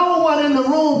 And no one in the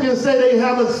room can say they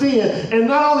haven't sinned. And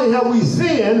not only have we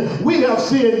sinned, we have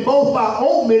sinned both by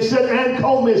omission and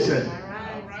commission.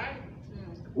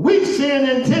 We've sinned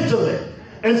intentionally.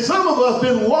 And some of us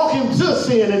been walking to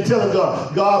sin and telling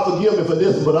God, God, forgive me for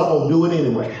this, but I'm going to do it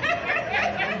anyway.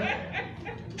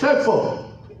 Church folk.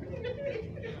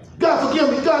 God,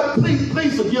 forgive me. God,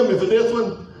 please forgive me for this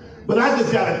one. But I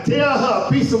just got to tell her a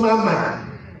piece of my mind.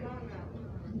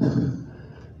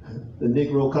 The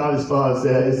Negro College father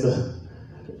said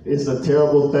it's a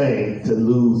terrible thing to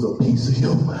lose a piece of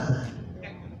your mind.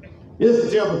 It's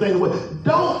a terrible thing.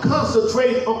 Don't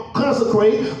consecrate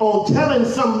on telling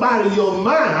somebody your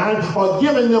mind or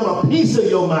giving them a piece of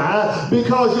your mind,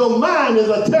 because your mind is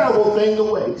a terrible thing to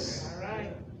waste.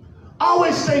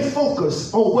 Always stay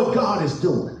focused on what God is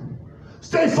doing.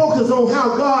 Stay focused on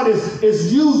how God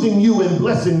is using you and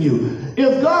blessing you.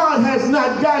 If God has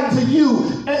not gotten to you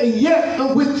yet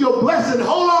with your blessing,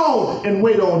 hold on and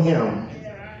wait on him.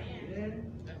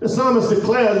 The psalmist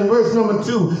declares in verse number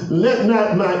 2, let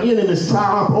not my enemies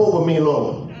triumph over me,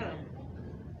 Lord.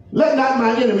 Let not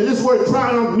my enemy, this word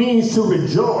triumph means to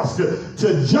rejoice,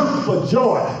 to jump for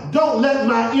joy. Don't let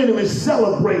my enemies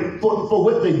celebrate for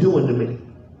what they're doing to me.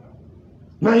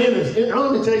 My enemies, and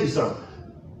let me tell you something.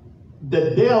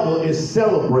 The devil is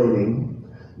celebrating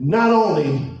not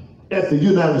only at the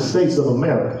United States of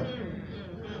America,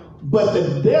 but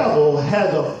the devil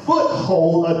has a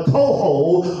foothold, a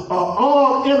toehold, an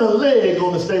arm and a leg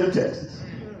on the state of Texas.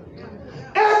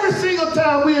 Every single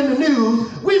time we're in the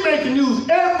news, we make the news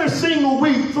every single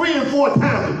week, 3 and 4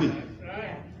 times a week.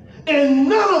 And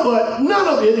none of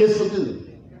it is for good.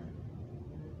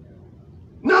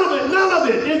 None of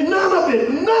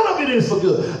it is for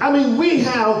good. I mean, we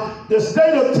have the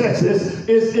state of Texas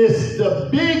is the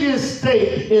biggest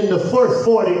state in the first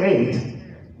 48.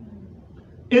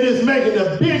 It is making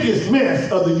the biggest mess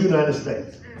of the United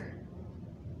States.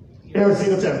 Every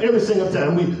single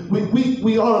time.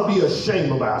 We ought to be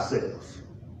ashamed of ourselves.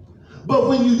 But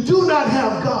when you do not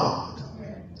have God,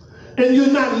 and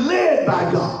you're not led by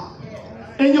God,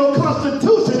 and your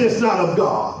constitution is not of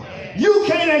God, you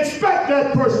can't expect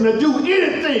that person to do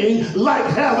anything like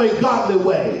have a godly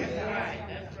way.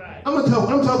 I'm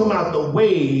talking about the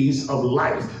ways of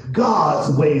life,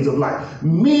 God's ways of life.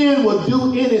 Men will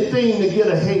do anything to get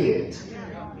ahead,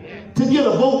 to get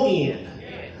a vote in,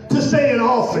 to stay in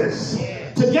office,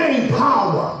 to gain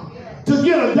power, to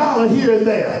get $1 here and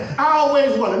there. I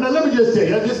always wonder. Now let me just tell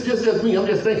you, just as me, I'm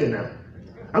just thinking now.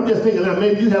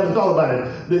 Maybe you haven't thought about it.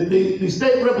 The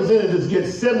state representatives get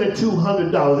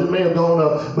 $7,200. It may have gone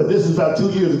up, but this is about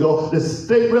 2 years ago. The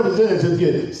state representatives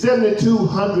get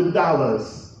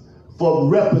 $7,200 for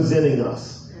representing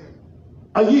us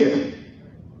a year.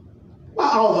 Why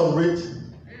all of them rich?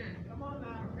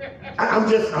 I'm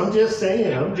just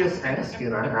saying. I'm just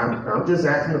asking. I'm just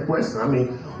asking a question. I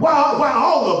mean, why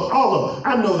all of them?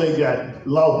 I know they got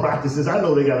law practices. I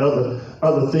know they got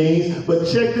other things. But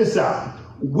check this out.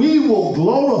 We will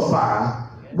glorify,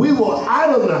 we will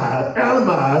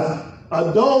itemize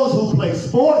those who play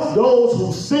sports, those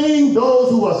who sing,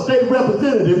 those who are state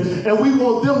representatives, and we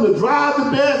want them to drive the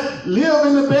best, live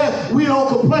in the best. We don't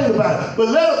complain about it. But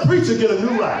let a preacher get a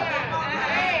new ride.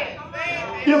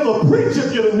 If a preacher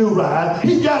get a new ride,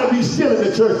 he got to be stealing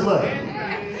the church money.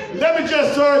 Let me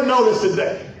just serve notice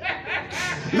today.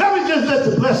 Let me just let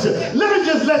you bless you. Let me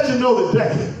just let you know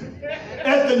today.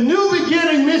 At the New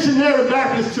Beginning Missionary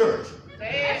Baptist Church,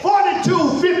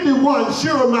 4251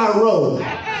 Schurmier Road,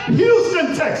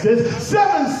 Houston, Texas,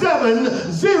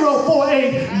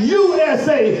 77048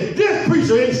 USA. This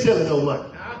preacher ain't stealing no money.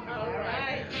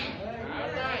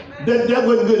 That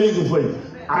wasn't good English for you.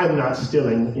 I'm not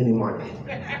stealing any money.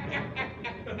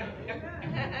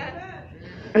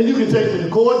 And you can take me to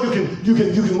court. You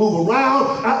can move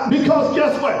around. Because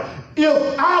guess what?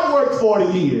 If I worked 40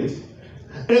 years,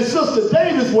 and Sister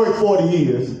Davis worked 40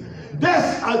 years,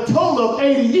 that's a total of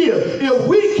 80 years. If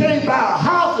we can't buy a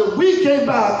house, if we can't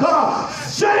buy a car,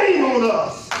 shame on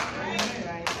us.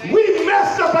 We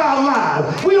messed up our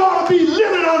lives. We ought to be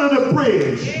living under the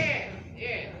bridge.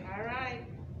 All right.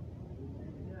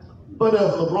 But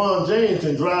if LeBron James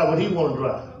can drive what he want to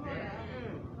drive,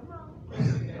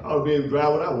 I ought to be able to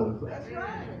drive what I want to drive.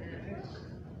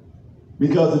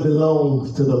 Because it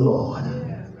belongs to the Lord.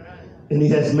 And he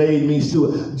has made me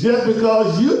steward. Just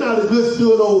because you're not a good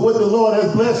steward over what the Lord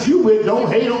has blessed you with, don't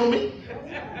hate on me.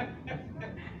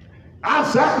 I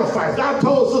sacrificed. I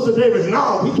told Sister Davis,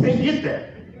 no, we can't get that.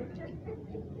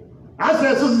 I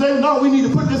said, Sister Davis, no, we need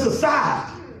to put this aside.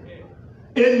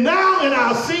 And now in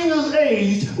our seniors'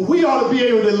 age, we ought to be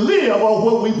able to live on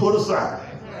what we put aside.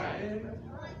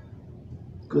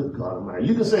 Good God Almighty.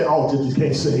 You can say altar, you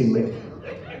can't say amen.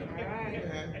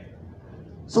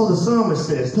 So the psalmist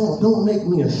says, don't make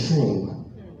me ashamed.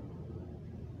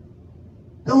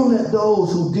 Don't let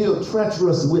those who deal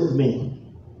treacherous with me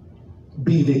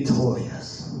be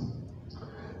victorious.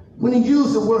 When he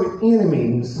used the word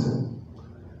enemies,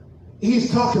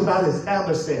 he's talking about his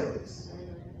adversaries.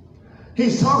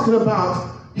 He's talking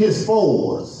about his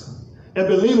foes. And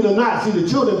believe it or not, see, the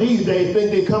children these days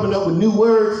think they're coming up with new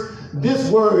words.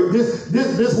 This word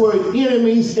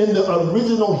enemies in the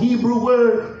original Hebrew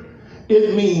word,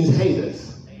 it means haters.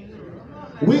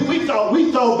 We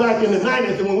thought back in the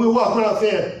 90s, and when we walked around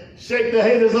saying, shake the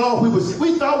haters off,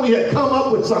 we thought we had come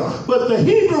up with something. But the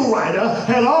Hebrew writer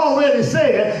had already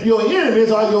said, your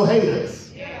enemies are your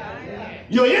haters.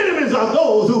 Your enemies are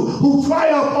those who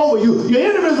triumph over you. Your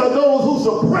enemies are those who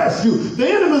suppress you. The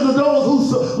enemies are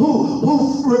those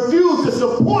who refuse to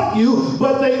support you,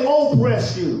 but they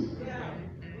oppress you.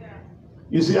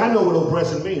 You see, I know what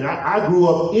oppression means. I grew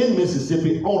up in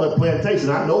Mississippi on a plantation.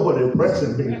 I know what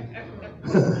oppression means.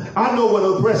 I know what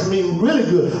oppression means really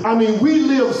good. I mean, we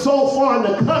live so far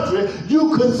in the country,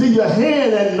 you couldn't see your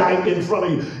hand at night in front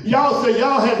of you. Y'all say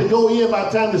y'all had to go in by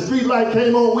the time the street light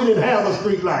came on. We didn't have a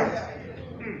street light.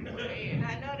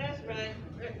 I know that's right.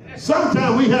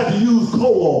 Sometimes we had to use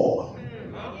coal oil.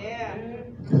 Yeah.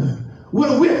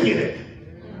 With a wick in it.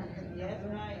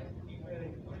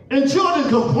 And children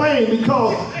complain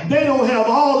because they don't have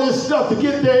all this stuff to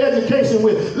get their education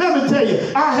with. Let me tell you,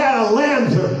 I had a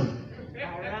lantern.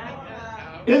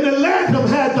 And the lantern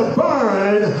had to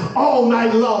burn all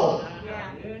night long.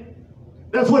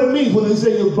 That's what it means when they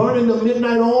say you're burning the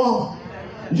midnight oil.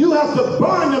 You have to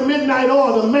burn the midnight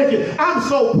oil to make it. I'm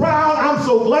so proud. I'm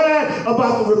so glad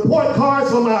about the report cards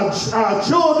from our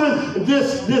children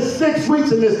this 6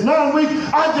 weeks and this 9 weeks.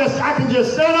 I can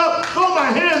just stand up, throw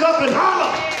my hands up and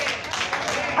holler.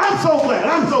 I'm so glad.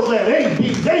 I'm so glad. A,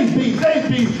 B,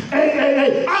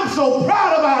 A. I'm so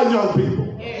proud of our young people.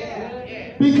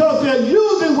 Because they're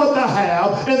using what they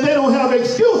have and they don't have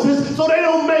excuses, so they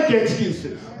don't make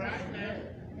excuses.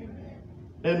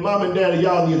 And mom and daddy,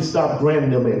 y'all need to stop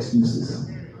granting them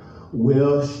excuses.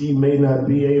 Well, she may not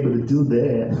be able to do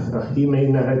that. He may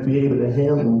not be able to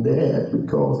handle that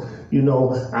because,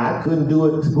 I couldn't do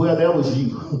it. Well, that was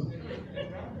you.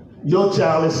 Your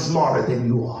child is smarter than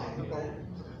you are.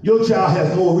 Your child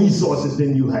has more resources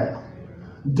than you have.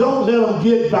 Don't let them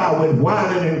get by with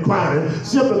whining and crying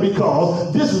simply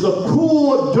because this is a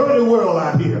cruel, dirty world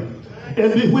out here.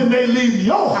 And when they leave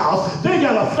your house, they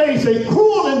got to face a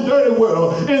cruel and dirty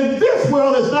world. And this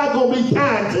world is not going to be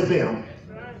kind to them.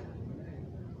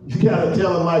 You got to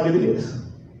tell them like it is.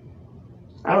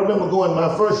 I remember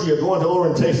my first year going to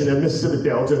orientation at Mississippi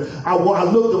Delta. I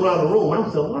looked around the room. I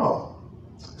said, wow,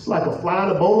 it's like a fly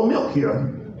in a bowl of milk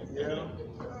here.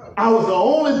 I was the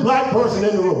only black person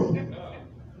in the room.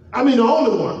 I mean, the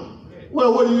only one.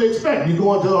 Well, what do you expect? You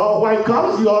go into all white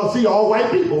college, you ought to see all white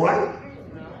people, right?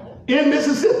 In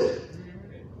Mississippi.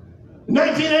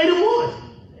 1981.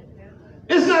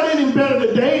 It's not any better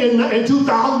today in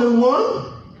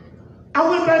 2001. I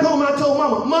went back home and I told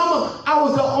Mama, I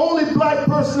was the only black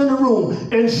person in the room.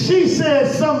 And she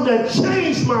said something that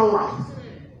changed my life.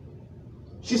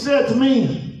 She said to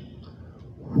me,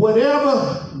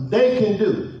 whatever they can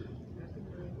do,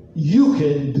 you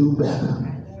can do better.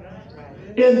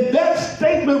 And that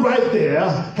statement right there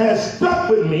has stuck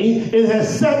with me and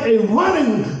has set a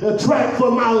running track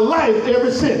for my life ever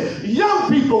since. Young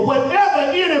people, whatever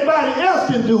anybody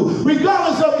else can do,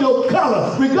 regardless of your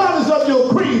color, regardless of your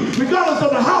creed, regardless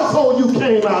of the household you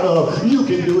came out of, you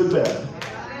can do it better.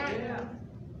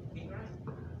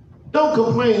 Don't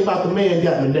complain about the man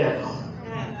got me down.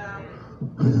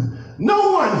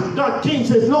 No one, Dr. King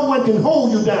says, no one can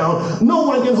hold you down. No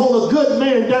one can hold a good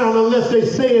man down unless they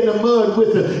stay in the mud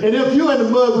with him. And if you're in the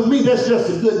mud with me, that's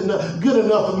just good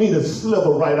enough for me to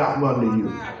sliver right out from under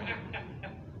you.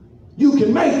 You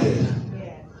can make it.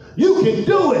 You can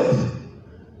do it.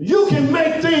 You can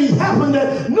make things happen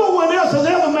that no one else has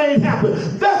ever made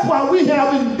happen. That's why we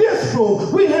have in this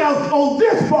room, we have on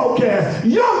this broadcast,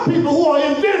 young people who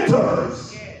are inventors.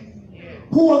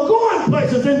 Who are going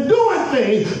places and doing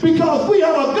things because we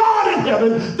have a God in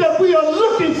heaven that we are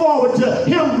looking forward to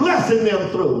him blessing them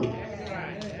through.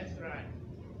 That's right.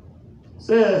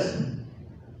 Says,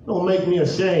 don't make me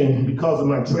ashamed because of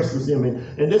my treacherous in me.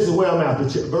 And this is where I'm at,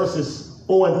 verses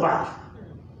 4 and 5.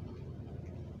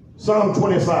 Psalm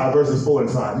 25, verses 4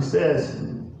 and 5.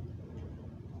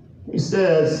 He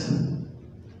says,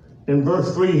 in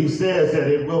verse 3, he says that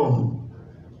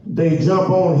they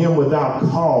jump on him without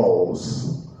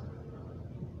cause.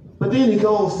 But then he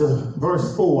goes to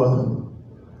verse 4.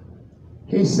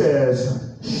 He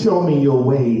says, show me your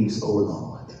ways, O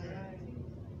Lord.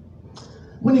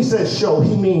 When he says show,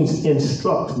 he means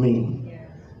instruct me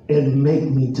and make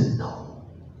me to know.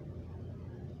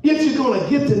 If you're going to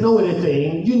get to know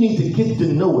anything, you need to get to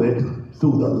know it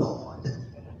through the Lord.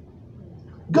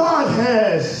 God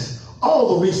has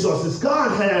all the resources.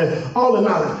 God has all the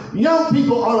knowledge. Young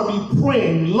people ought to be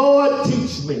praying, Lord,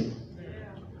 teach me.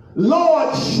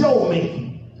 Lord, show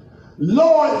me.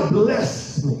 Lord,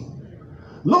 bless me.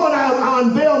 Lord, I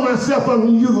unveil myself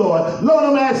unto you, Lord. Lord,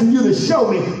 I'm asking you to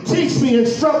show me, teach me,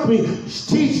 instruct me,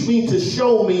 teach me to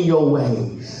show me your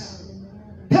ways.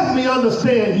 Help me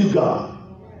understand you, God.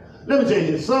 Let me tell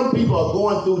you, some people are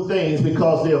going through things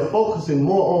because they're focusing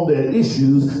more on their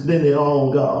issues than they are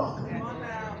on God.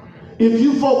 If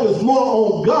you focus more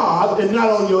on God and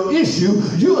not on your issue,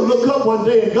 you'll look up one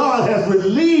day and God has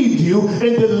relieved you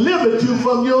and delivered you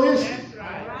from your issue.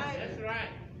 That's right.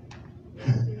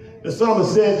 The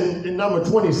psalmist said in number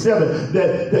 27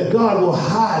 that God will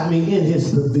hide me in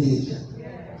his pavilion.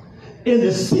 In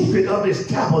the secret of his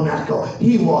tabernacle,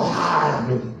 he will hide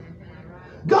me.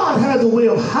 God has a way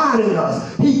of hiding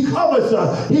us. He covers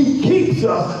us. He keeps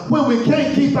us when we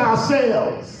can't keep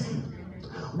ourselves.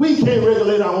 We can't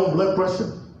regulate our own blood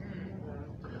pressure.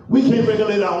 We can't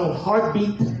regulate our own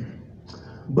heartbeat.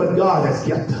 But God has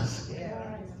kept us.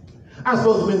 I'm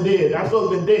supposed to have been dead. I'm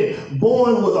supposed to have been dead.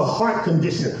 Born with a heart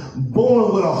condition.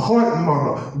 Born with a heart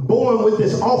murmur. Born with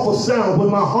this awful sound. When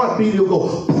my heartbeat will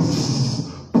go.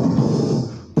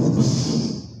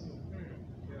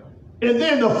 And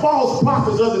then the false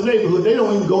prophets of the neighborhood, they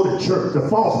don't even go to church. The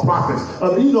false prophets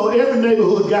of, every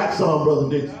neighborhood got some, Brother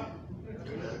Dixon.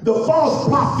 The false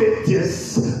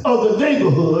prophetess of the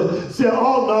neighborhood said,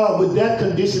 oh no, with that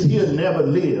condition he'll never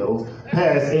live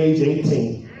past age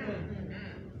 18.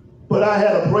 But I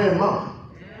had a praying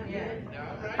mom.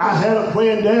 I had a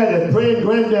praying dad, a praying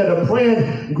granddad, a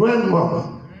praying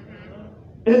grandmother.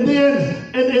 And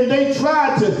then and they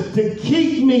tried to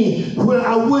keep me where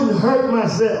I wouldn't hurt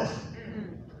myself.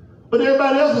 But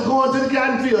everybody else was going to the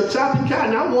cotton field, chopping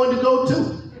cotton. I wanted to go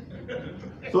too.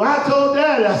 So I told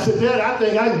Dad, I said, Dad, I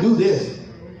think I can do this.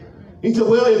 He said,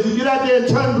 well, if you get out there and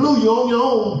turn blue, you're on your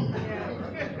own.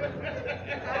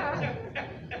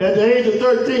 At the age of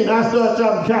 13, I started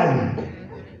chopping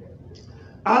cotton.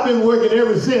 I've been working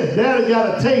ever since. Dad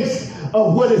got a taste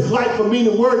of what it's like for me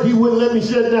to work. He wouldn't let me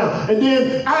shut down. And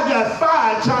then I got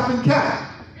fired chopping cotton.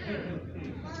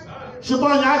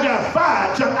 Shabanya, I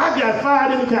got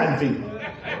fired in the cotton field.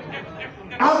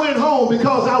 I went home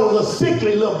because I was a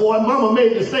sickly little boy. Mama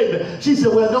made the statement. She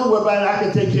said, well, don't worry about it. I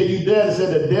can take care of you. Daddy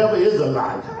said, the devil is a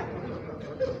liar.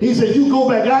 He said, you go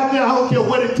back out there. I don't care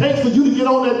what it takes for you to get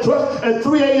on that truck at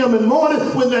 3 a.m. in the morning.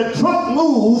 When that truck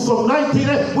moves from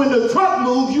 19, when the truck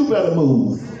moves, you better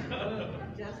move.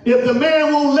 If the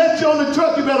man won't let you on the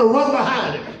truck, you better run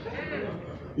behind him.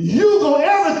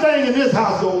 Everything in this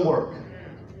house gonna work.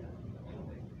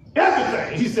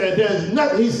 Everything. He said, there's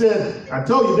nothing. He said, I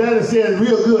told you, Daddy said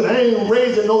real good. I ain't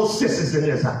raising no sissies in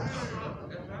this house.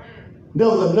 There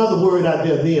was another word out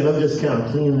there then. I'm just kind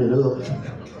of cleaning it up.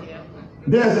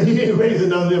 He ain't raising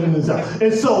none of them in this house.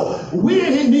 And so we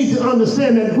need to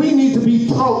understand that we need to be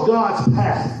taught God's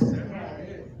path.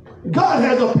 God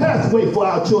has a pathway for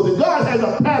our children. God has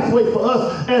a pathway for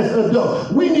us as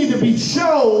adults. We need to be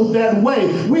shown that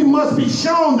way. We must be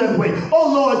shown that way.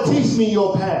 Oh, Lord, teach me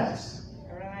your paths.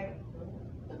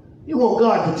 You want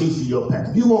God to teach you your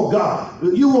path. You want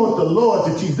the Lord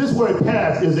to teach. This word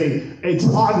path is a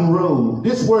trodden road.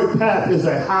 This word path is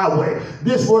a highway.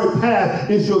 This word path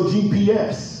is your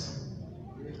GPS.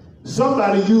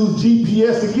 Somebody used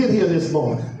GPS to get here this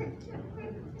morning.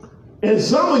 And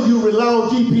some of you rely on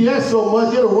GPS so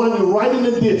much it'll run you right in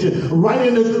the ditch, right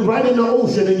in the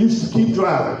ocean, and you keep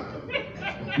driving.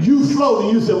 You float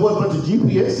and you say, well, but the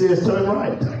GPS says turn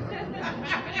right.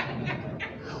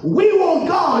 We want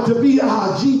God to be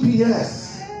our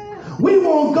GPS. We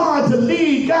want God to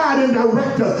lead, guide, and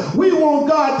direct us. We want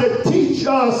God to teach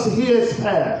us his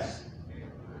path.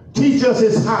 Teach us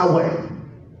his highway.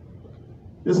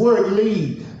 This word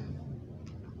lead.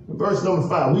 Verse number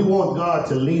 5, we want God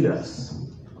to lead us.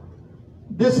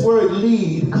 This word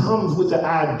lead comes with the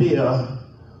idea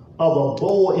of a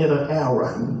bow and an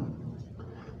arrow.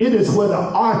 It is where the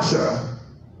archer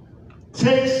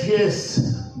takes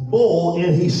his bow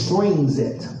and he strings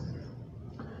it.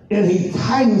 And he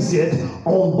tightens it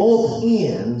on both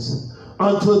ends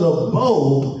until the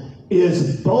bow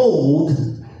is bowed,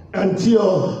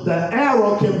 until the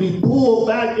arrow can be pulled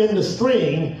back in the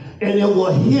string and it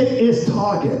will hit its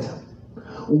target.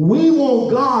 We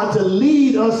want God to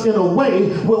lead us in a way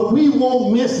where we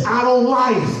won't miss out on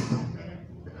life.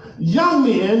 Young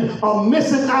men are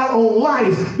missing out on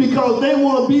life because they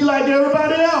want to be like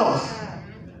everybody else.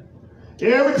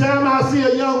 Every time I see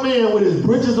a young man with his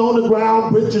britches on the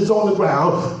ground,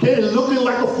 okay, looking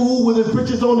like a fool with his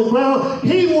britches on the ground,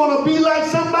 he want to be like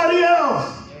somebody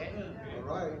else.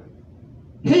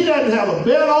 He doesn't have a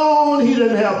belt on. He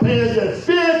doesn't have pants that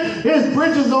fit. His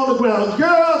britches on the ground.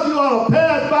 Girls, you ought to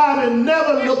pass by him and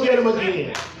never look at him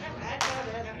again.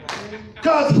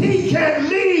 Because he can't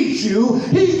lead you.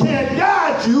 He can't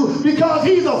guide you because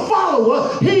he's a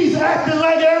follower. He's acting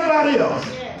like everybody else.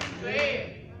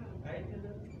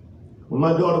 When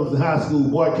my daughter was in high school, a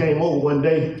boy came over one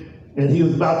day and he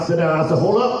was about to sit down. I said,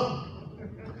 hold up.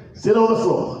 Sit on the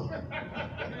floor.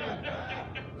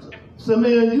 I said,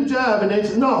 man, you jiving, ain't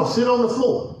you? No, sit on the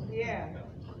floor. Yeah.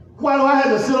 Why do I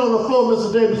have to sit on the floor,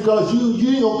 Mr. Davis? Because you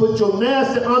ain't going to put your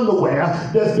nasty underwear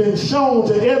that's been shown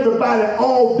to everybody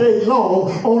all day long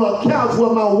on a couch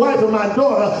where my wife and my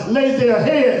daughter lay their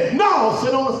head. No,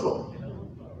 sit on the floor.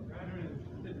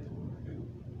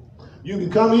 You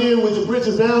can come in with your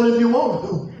britches down if you want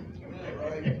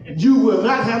to. You will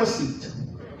not have a seat.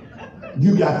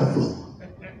 You got the floor.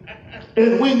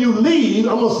 And when you leave,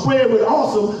 I'm gonna spray it with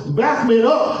awesome, back me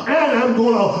up, and I'm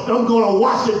gonna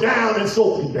wash it down and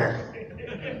soak it down.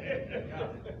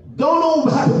 Don't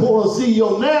nobody want to see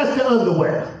your nasty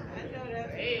underwear.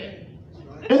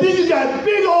 And then you got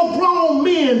big old grown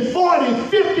men, 40,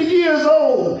 50 years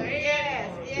old,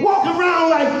 walking around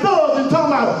like thugs and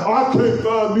talking about, oh, I can't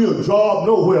find me a job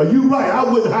nowhere. You right, I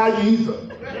wouldn't hire you either.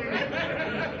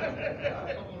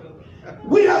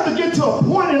 We have to get to a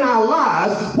point in our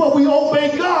lives where we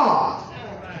obey God.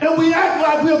 And we act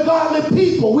like we're godly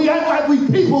people. We act like we're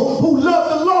people who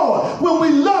love the Lord. When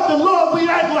we love the Lord, we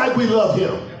act like we love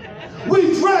him.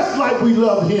 We dress like we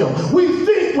love him. We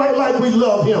think like we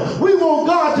love him. We want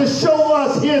God to show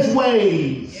us his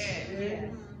ways.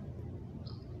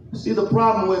 See, the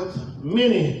problem with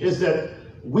many is that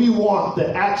we want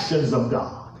the actions of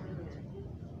God,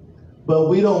 but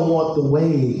we don't want the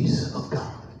ways of God.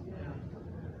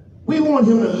 We want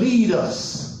him to lead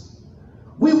us.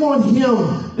 We want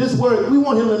him, this word, we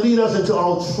want him to lead us into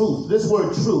all truth. This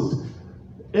word truth,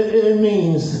 it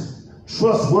means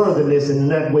trustworthiness in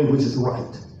that way which is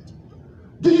right.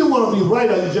 Do you want to be right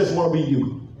or you just want to be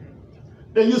you?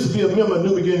 There used to be a member of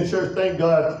New Beginning Church. Thank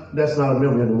God that's not a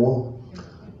member anymore.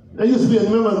 There used to be a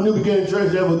member of New Beginning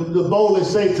Church that would boldly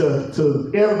say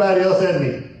to everybody else and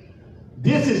me,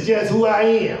 this is just who I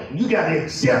am. You got to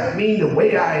accept me the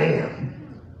way I am.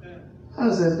 I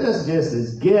said, that's just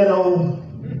as ghetto.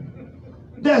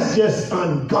 That's just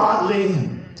ungodly.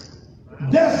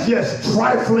 That's just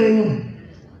trifling.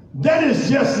 That is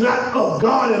just not of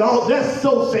God at all. That's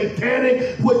so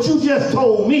satanic. What you just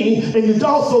told me, and you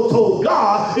also told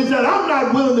God, is that I'm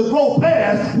not willing to grow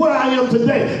past where I am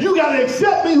today. You got to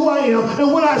accept me who I am,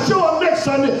 and when I show up next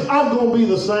Sunday, I'm going to be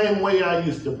the same way I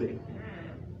used to be.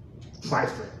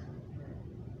 Trifling.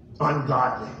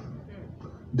 Ungodly.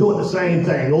 Doing the same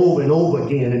thing over and over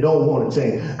again and don't want to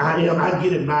change. I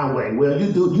get it my way. Well,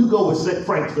 you go with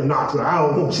Frank Sinatra. I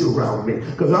don't want you around me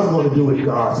because I'm going to do it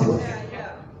God's way.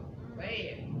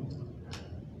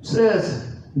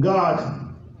 Says,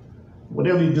 God,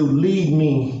 whatever you do, lead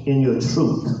me in your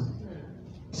truth.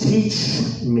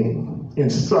 Teach me,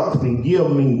 instruct me,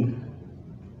 give me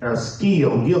a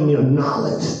skill, give me a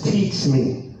knowledge, teach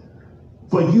me.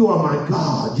 For you are my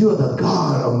God. You are the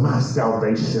God of my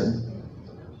salvation.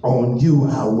 On you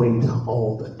I wait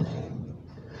all the day.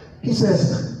 He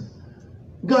says,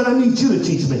 God, I need you to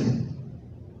teach me.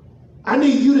 I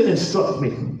need you to instruct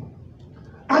me.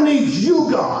 I need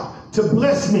you, God, to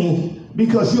bless me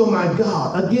because you're my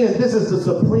God. Again, this is the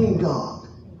supreme God,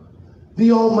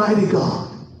 the Almighty God.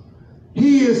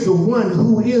 He is the one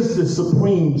who is the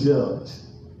supreme judge.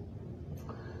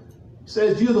 He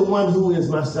says, you're the one who is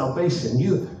my salvation.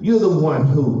 You're the one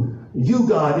who, you,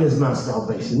 God, is my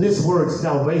salvation. This word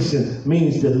salvation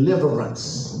means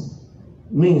deliverance,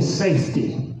 means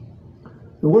safety.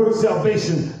 The word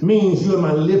salvation means you're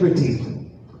my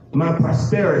liberty, my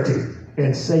prosperity,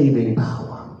 and saving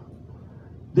power.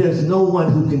 There's no one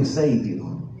who can save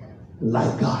you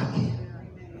like God can.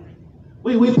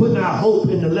 We putting our hope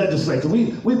in the legislature.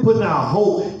 We putting our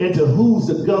hope into who's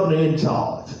the governor in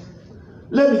charge.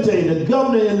 Let me tell you, the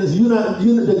governor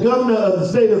the governor of the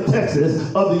state of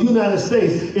Texas, of the United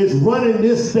States, is running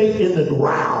this state in the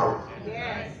ground.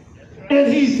 Yes. And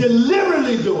he's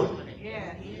deliberately doing it. Yes.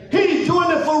 doing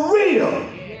it for real.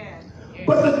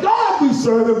 But the God we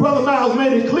serve, and Brother Miles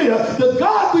made it clear, the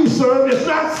God we serve is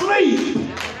not asleep.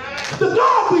 The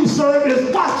God we serve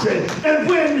is watching. And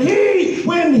when he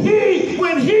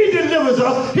delivers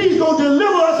us, he's going to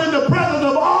deliver us in the presence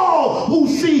of all who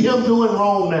see him doing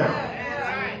wrong now.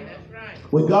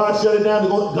 When God shut it down,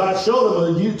 God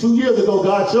showed him 2 years ago,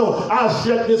 God showed him, I'll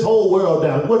shut this whole world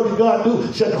down. What did God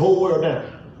do? Shut the whole world down.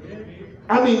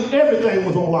 I mean, everything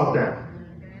was on lockdown.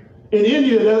 In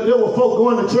India, there were folk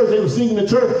going to church, they were singing in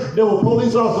church, there were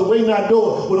police officers waiting out the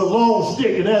door with a long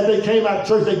stick, and as they came out of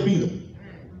church, they beat them.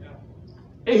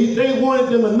 They wanted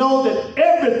them to know that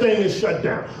everything is shut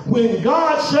down. When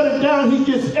God shut it down, he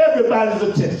gets everybody's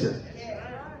attention.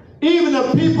 Even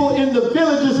the people in the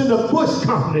villages in the Bush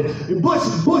company,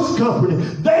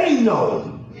 they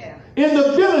know. In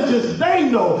the villages, they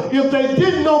know. If they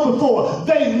didn't know before,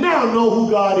 they now know who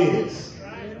God is.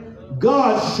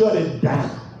 God shut it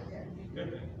down.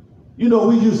 You know,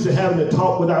 we used to having to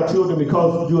talk with our children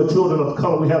because you are children of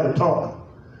color, we have to talk.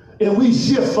 And we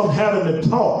shift from having to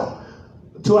talk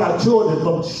to our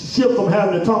children, shift from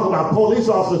having to talk about police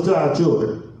officers to our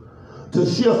children, to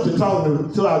shift to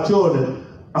talking to our children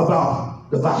about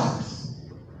the virus.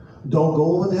 Don't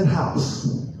go over that house.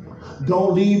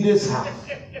 Don't leave this house.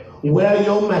 Wear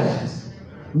your mask.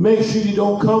 Make sure you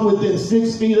don't come within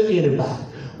 6 feet of anybody.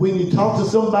 When you talk to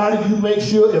somebody, you make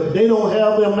sure if they don't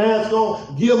have their mask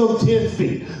on, give them 10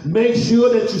 feet. Make sure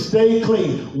that you stay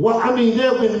clean. Well, I mean,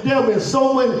 there have been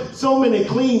so many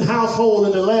clean households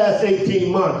in the last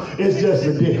 18 months. It's just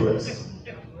ridiculous.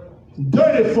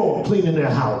 Dirty folk cleaning their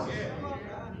houses.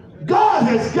 God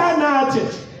has gotten our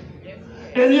attention.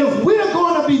 And if we're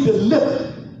going to be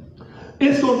delivered,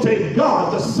 it's going to take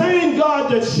God, the same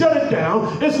God that shut it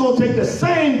down, it's going to take the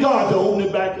same God to open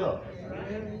it back up.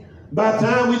 By the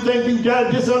time we think we've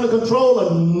got this under control,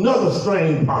 another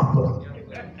strain pops up.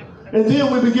 And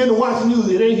then we begin to watch the news.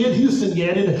 It ain't hit Houston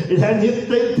yet. It hadn't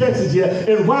hit Texas yet.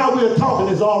 And while we're talking,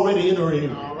 it's already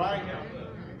entering. All right.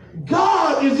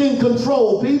 God is in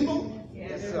control, people.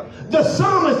 Yes, sir. The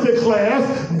psalmist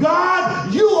declares,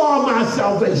 God, you are my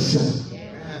salvation.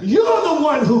 You're the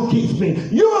one who keeps me.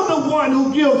 You're the one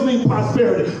who gives me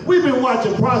prosperity. We've been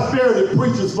watching prosperity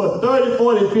preachers for 30,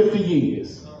 40, 50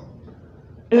 years.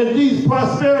 And these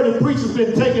prosperity preachers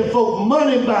been taking folk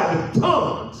money by the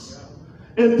tons.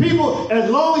 And people, as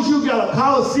long as you got a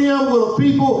coliseum with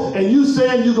people and you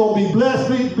saying you're going to be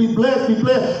blessed, be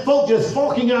blessed, folk just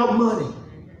forking out money.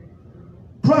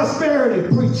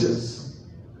 Prosperity preachers.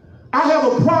 I have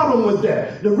a problem with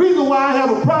that. The reason why I have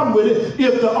a problem with it,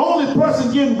 if the only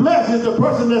person getting blessed is the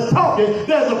person that's talking,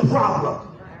 there's a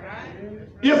problem.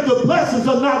 If the blessings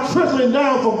are not trickling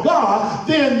down from God,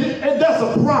 then that's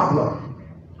a problem.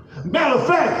 Matter of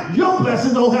fact, your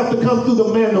blessings don't have to come through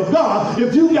the man of God.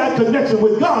 If you got connection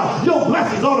with God, your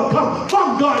blessings ought to come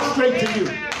from God straight to you.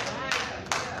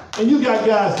 And you got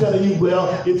guys telling you, well,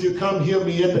 if you come hear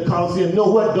me at the Coliseum, you know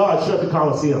what? God shut the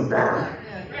Coliseum down.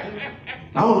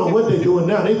 I don't know what they're doing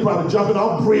now. They probably jumping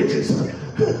off bridges.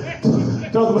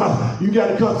 Talk about you got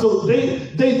to come. So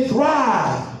they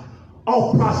thrive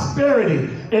off prosperity.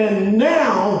 And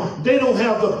now they don't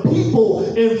have the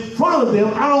people in front of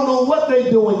them. I don't know what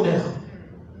they're doing now.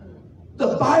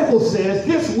 The Bible says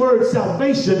this word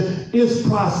salvation is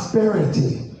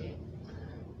prosperity.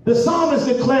 The psalmist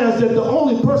declares that the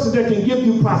only person that can give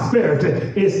you prosperity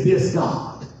is this God.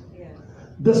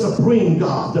 The supreme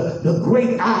God, the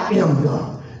great I am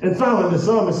God. And finally, the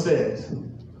psalmist says,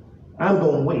 I'm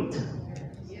going to wait.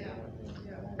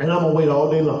 And I'm going to wait all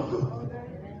day long.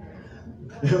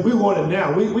 And we want it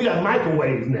now. We got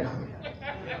microwaves now.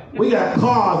 We got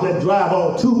cars that drive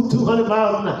on 200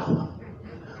 miles an hour.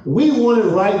 We want it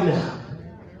right now.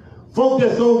 Folk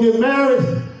that's going to get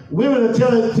married, women are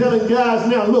telling guys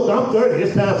now, look, I'm 30.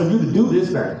 It's time for you to do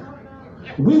this now.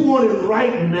 We want it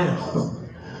right now.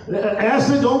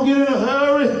 Ashley, don't get in a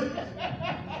hurry.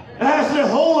 Ashley,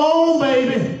 hold on,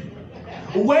 baby.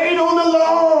 Wait on the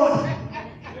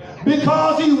Lord.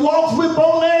 Because he walks with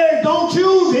both legs. Don't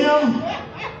choose him.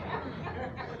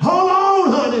 Hold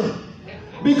on, honey.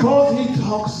 Because he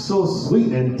talks so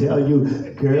sweet and tell you,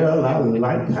 girl, I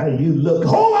like how you look.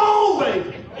 Hold on,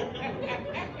 baby.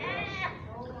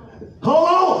 Hold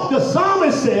on. The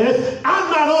psalmist says,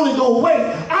 I'm not only going to wait,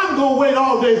 I'm going to wait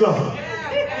all day long.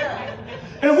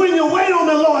 And when you wait on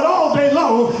the Lord all day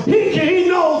long, he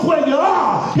knows where you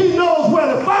are. He knows where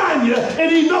to find you.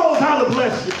 And he knows how to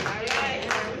bless you.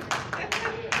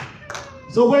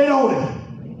 So wait on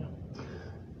him.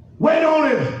 Wait on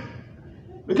him.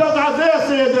 Because Isaiah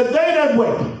says that they that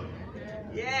wait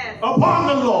upon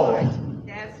the Lord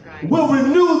will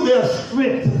renew their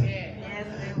strength.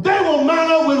 They will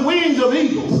mount up with wings of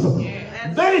eagles.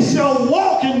 They shall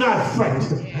walk and not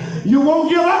faint. You won't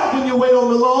give up when you wait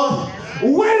on the Lord.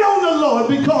 Wait on the Lord,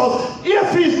 because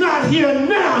if he's not here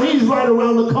now, he's right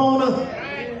around the corner.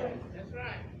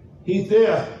 He's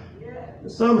there. The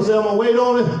psalmist said, I'm going to wait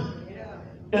on him.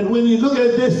 And when you look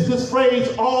at this phrase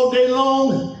all day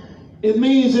long, it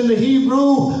means in the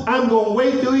Hebrew, I'm going to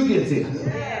wait till he gets here.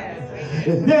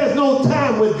 There's no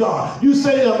time with God. You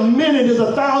say a minute is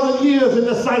 1,000 years in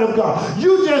the sight of God.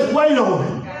 You just wait on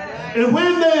him. And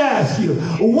when they ask you,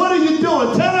 what are you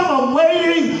doing? Tell them I'm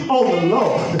waiting on the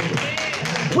Lord.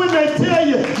 When they tell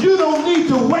you, you don't need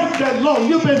to wait that long.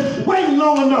 You've been waiting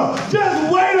long enough.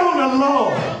 Just wait on the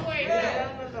Lord.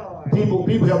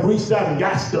 People have reached out and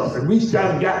got stuff, and reached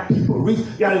out and got people,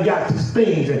 reached out and got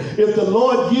things. And if the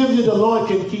Lord gives you, the Lord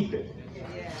can keep it.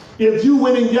 If you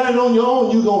went and got it on your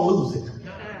own, you're going to lose it.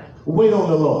 Wait on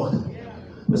the Lord.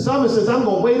 The psalmist says, I'm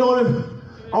going to wait on him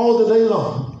all the day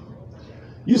long.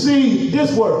 You see,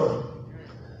 this world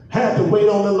had to wait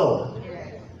on the Lord.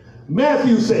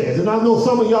 Matthew says, and I know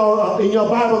some of y'all are in your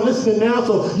Bible listening now,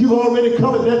 so you've already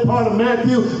covered that part of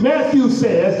Matthew. Matthew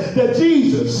says that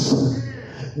Jesus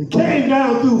came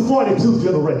down through 42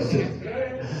 generations.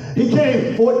 He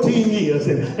came 14 years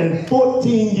and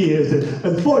 14 years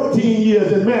and 14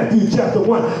 years in Matthew chapter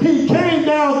 1. He came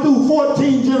down through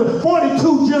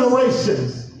 42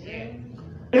 generations.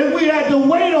 And we had to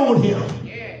wait on him.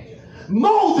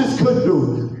 Moses couldn't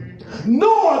do it.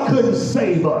 Noah couldn't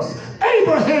save us.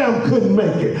 Abraham couldn't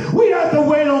make it. We had to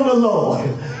wait on the Lord.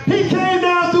 He came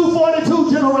down through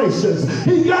 42 generations.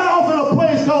 He got off in a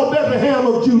place called Bethlehem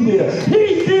of Judea.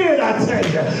 He did, I tell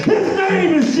you. His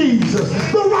name is Jesus,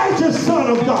 the righteous Son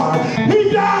of God.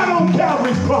 He died on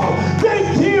Calvary's cross. They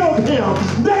killed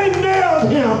him. They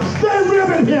nailed him. They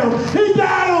riveted him. He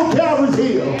died on Calvary's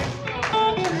hill.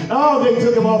 Oh, they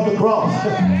took him off the cross.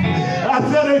 I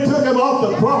said they took him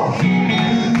off the cross.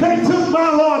 They took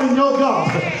my Lord and your God.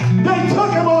 They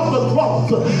took him off the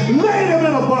cross, laid him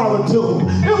in a borrowed tomb.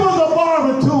 It was a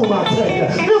borrowed tomb, I tell you.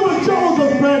 It was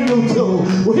Joseph's brand new tomb.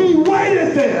 He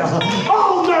waited there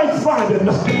all night Friday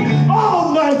night,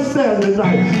 all night Saturday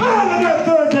night. Out of that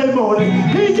Thursday morning,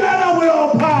 he got up with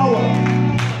all power.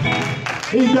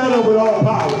 He got up with all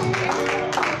power.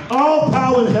 All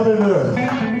power in heaven and earth.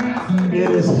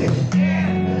 In his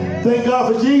hand. Thank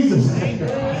God for Jesus.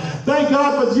 Thank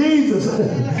God for Jesus.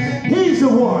 He's the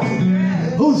one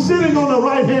who's sitting on the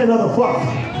right hand of the Father.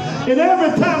 And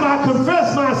every time I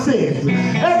confess my sins,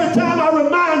 every time I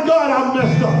remind God I'm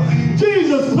messed up,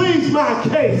 Jesus pleads my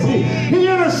case. He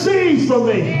intercedes for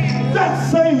me.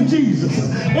 That same Jesus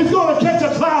is going to catch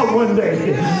a cloud one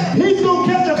day. He's going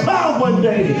to catch a cloud one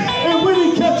day. And when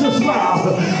he catches a cloud,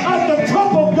 at the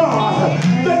top of God,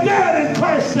 the dead in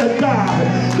Christ that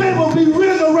died, they will be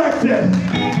resurrected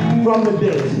from the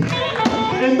dead.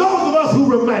 And those of us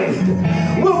who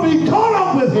remain will be caught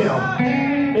up with him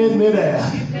in midair.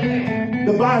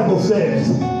 The Bible says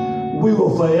we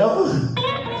will forever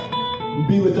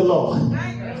be with the Lord.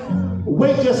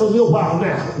 Wait just a little while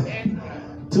now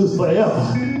to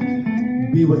forever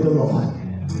be with the Lord.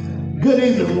 Good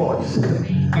evening, warriors.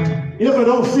 If I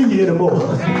don't see you anymore,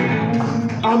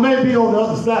 I may be on the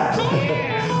other side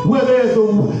where there's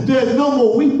no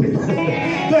more weeping,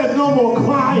 there's no more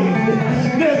crying,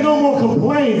 there's no more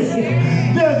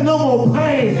complaining, there's no more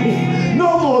pain,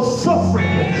 no more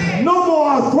suffering, no more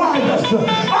arthritis.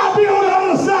 I'll be on the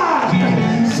other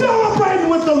side celebrating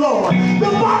with the Lord.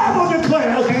 The Bible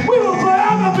declares we will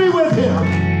forever be with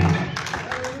him.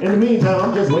 In the meantime,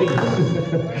 I'm just waiting.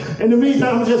 In the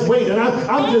meantime, I'm just waiting.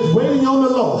 I'm just waiting on the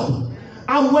Lord.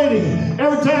 I'm waiting.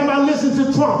 Every time I listen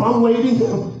to Trump, I'm waiting.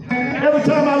 Every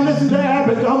time I listen to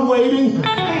Abbott, I'm waiting.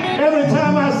 Every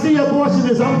time I see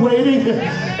abortionists, I'm waiting.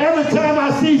 Every time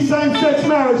I see same-sex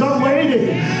marriage, I'm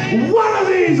waiting. One of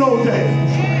these old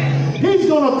days, he's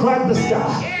going to crack the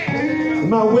sky.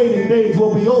 My waiting days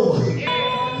will be over.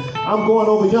 I'm going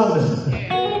over yonder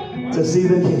to see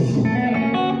the King.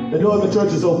 The door of the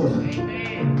church is open.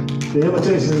 The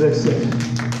invitation is extended.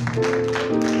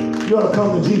 You ought to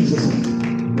come to Jesus.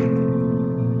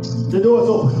 The door is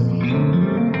open.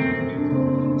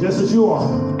 Just as you are.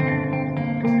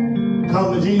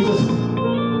 Come to Jesus.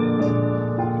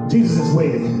 Jesus is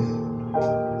waiting.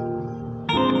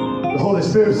 The Holy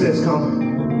Spirit says come.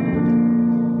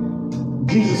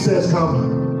 Jesus says come.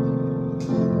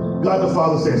 God the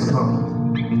Father says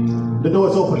come. The door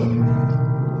is open.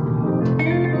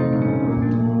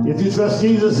 If you trust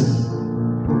Jesus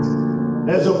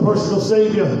as your personal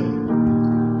Savior,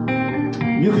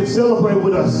 you can celebrate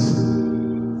with us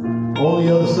on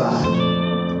the other side.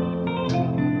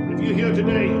 If you're here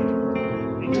today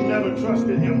and you never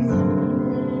trusted him,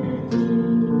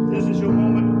 this is your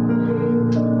moment.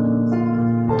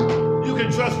 You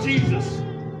can trust Jesus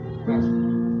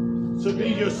to be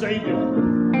your Savior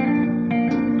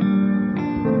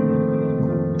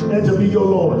and to be your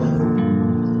Lord.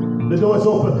 The door is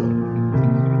open.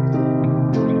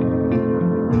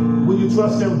 Will you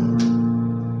trust him?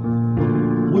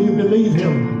 Will you believe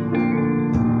him?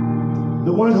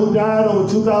 The one who died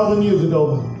over 2,000 years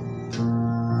ago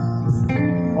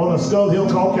on a skull hill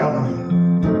called Calvary.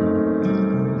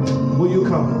 Will you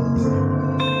come?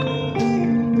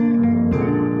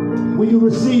 Will you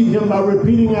receive him by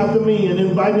repeating after me and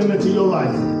invite him into your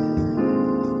life?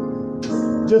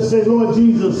 Just say, Lord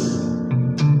Jesus,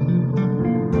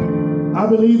 I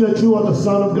believe that you are the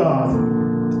Son of God.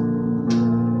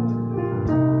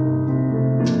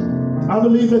 I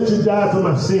believe that you died for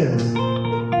my sins.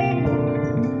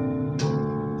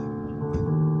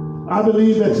 I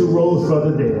believe that you rose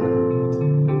from the dead.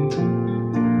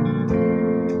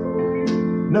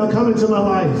 Now come into my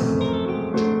life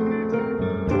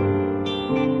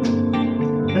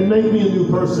and make me a new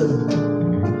person.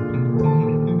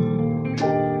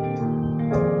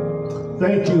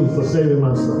 Thank you for saving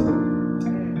my soul.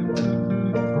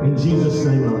 In Jesus'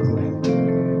 name I pray.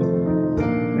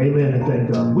 Amen and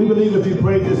thank God. We believe if you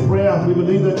prayed this prayer, we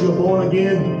believe that you're born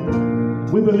again.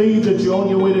 We believe that you're on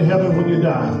your way to heaven when you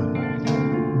die.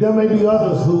 There may be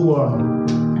others who are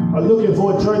looking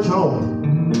for a church home.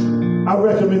 I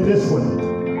recommend this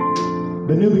one,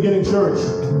 the New Beginning Church,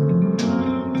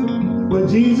 where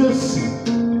Jesus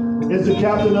is the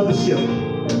captain of the ship,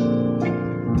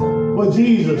 where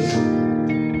Jesus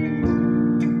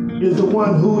is the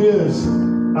one who is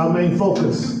our main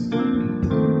focus,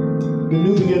 the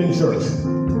New Beginning Church.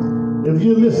 If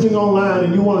you're listening online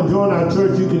and you want to join our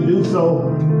church, you can do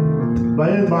so by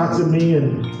inboxing me,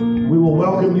 and we will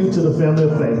welcome you to the family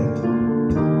of faith.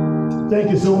 Thank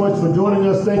you so much for joining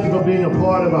us. Thank you for being a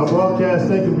part of our broadcast.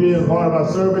 Thank you for being a part of our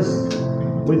service.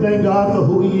 We thank God for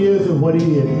who he is and what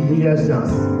he has done.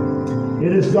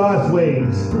 It is God's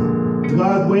ways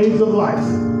of life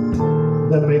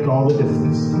that make all the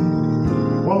difference.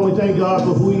 Why don't we thank God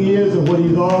for who he is and what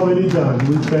he's already done.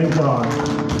 We thank God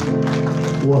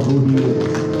for who he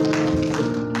is.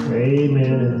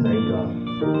 Amen and thank God.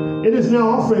 It is now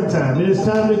offering time. It is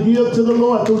time to give to the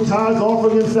Lord through tithes,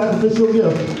 offering, and sacrificial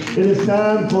gift. It is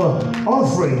time for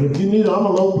offering. If you need an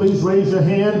envelope, please raise your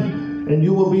hand and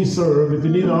you will be served. If you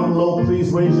need an envelope,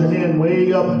 please raise your hand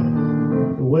way up,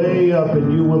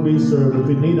 and you will be served. If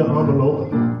you need an envelope,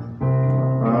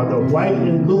 the white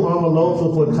and blue envelopes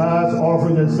are for tithes,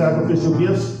 offering, and sacrificial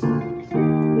gifts.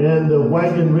 And the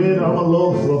white and red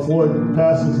envelopes are for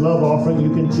pastor's love offering. You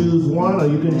can choose one or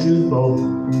you can choose both.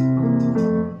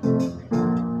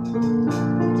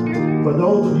 For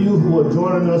those of you who are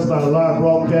joining us by live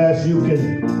broadcast, you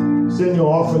can send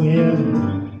your offering in,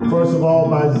 first of all,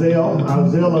 by Zelle. Our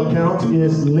Zelle account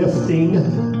is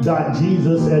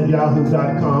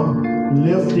lifting.jesus@yahoo.com.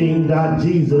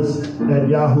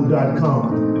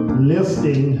 Lifting.jesus@yahoo.com.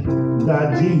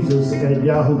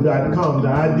 Lifting.jesus@yahoo.com. The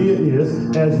idea is,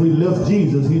 as we lift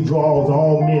Jesus, he draws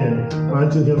all men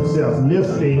unto himself.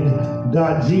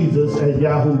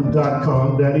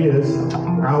 Lifting.jesus@yahoo.com. That is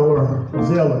our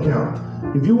Zelle account.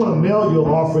 If you want to mail your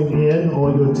offering in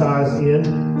or your tithes in,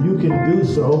 you can do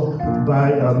so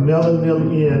by mailing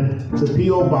them in to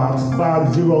P.O. Box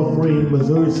 503,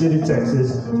 Missouri City,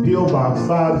 Texas. P.O. Box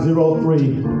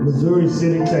 503, Missouri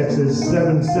City, Texas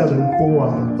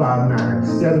 77459.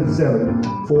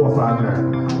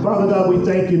 77459. Father God, we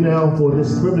thank you now for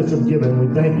this privilege of giving. We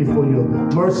thank you for your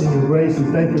mercy and your grace. We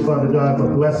thank you, Father God, for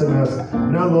blessing us.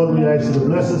 Now, Lord, we ask you to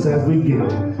bless us as we give.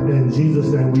 In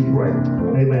Jesus' name we pray.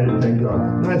 Amen and thank God.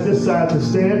 Now, it's this side to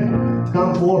stand.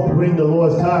 Come forth, bring the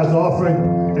Lord's tithes, offering,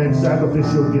 and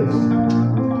sacrificial gifts.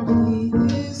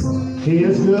 He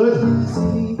is good.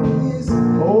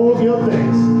 Oh, give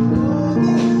thanks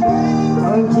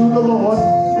unto the Lord,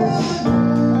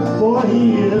 for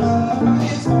he is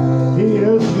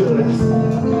good.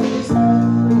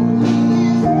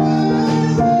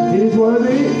 He's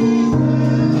worthy.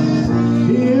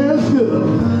 He is good.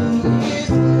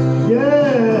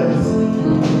 Yes.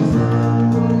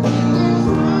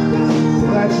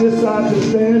 That's this side to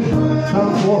stand.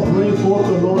 Come forth, bring forth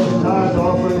the Lord's tithes,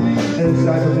 offering, and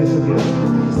sacrificial gift.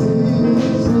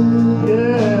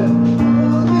 Yeah.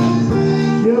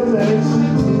 Give thanks.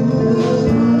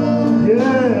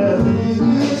 Yeah.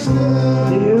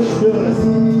 He is good.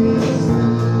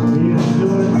 He is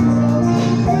good.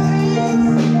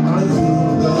 Unto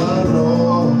the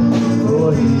Lord, for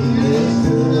he is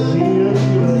good. He is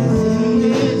good. He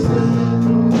is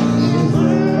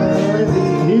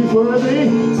worthy.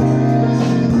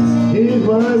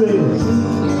 worthy.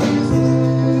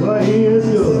 Lord, he is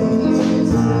good.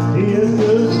 He is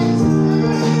good.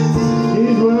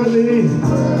 He's worthy.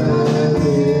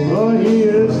 Lord, he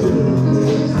is good.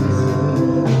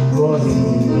 Lord, he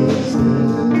is good.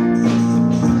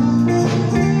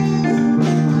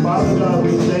 Father God,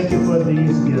 we thank you for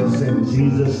these gifts in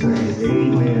Jesus' name.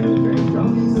 Amen and thank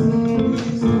God.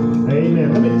 Amen.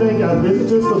 Let me thank our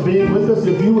visitors for being with us.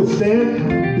 If you would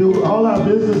stand, do all our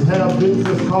visitors have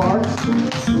business cards?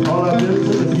 All our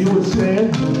visitors, if you would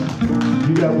stand.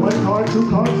 You got 1 card, 2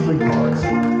 cards, 3 cards.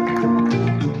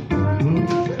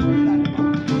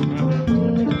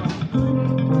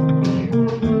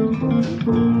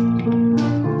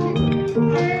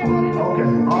 Okay,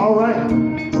 all right.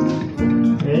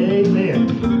 Amen.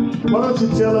 Why don't you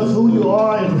tell us who you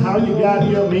are and how you got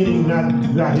here, meaning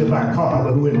not here by car,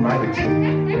 but who invited you.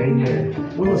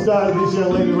 Amen. We will start with this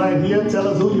young lady right here. Tell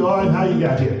us who you are and how you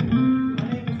got here.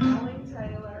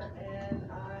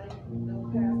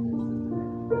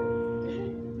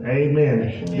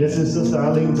 Amen. This is Sister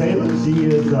Arlene Taylor. She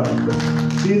is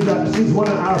she's one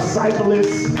of our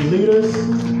cyclist leaders,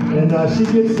 and she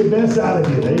gets the best out of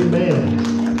you. Amen.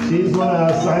 She's one of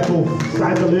our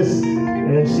cyclists,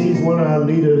 and she's one of our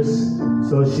leaders.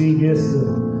 So she gets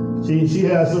she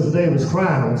has Sister Davis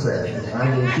crying on Saturday. I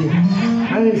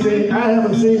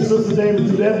haven't seen Sister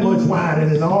Davis do that much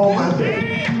whining in all my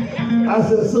day. I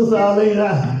said, Sister Arlene,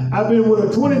 I've been with her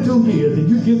 22 years, and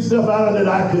you get stuff out of that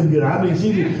I couldn't get. I mean,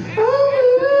 she did.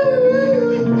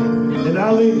 And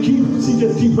Arlene, she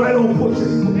just keeps right on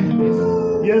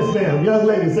pushing. Yes, ma'am. Young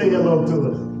lady, say hello to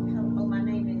us. Hello, my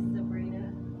name is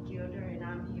Sabrina Gilder, and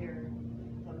I'm here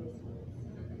from this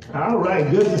week. All right,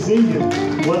 good to see you.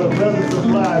 What a pleasant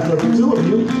surprise. So the two of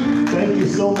you, thank you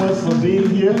so much for being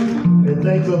here, and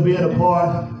thanks for being a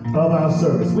part of our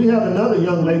service. We have another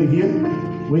young lady here.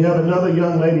 We have another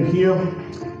young lady here,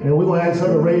 and we want to ask her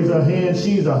to raise her hand.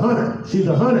 She's a hunter. She's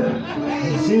a hunter.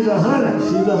 She's a hunter.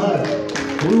 She's a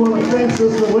hunter. We want to thank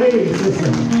Sister Wade, Sister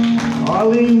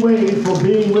Arlene Wade, for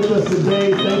being with us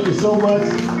today. Thank you so much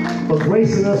for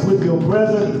gracing us with your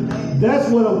presence. That's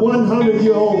what a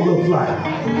 100-year-old looks like.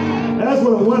 That's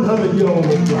what a 100-year-old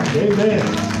looks like. Amen.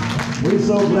 We're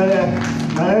so glad.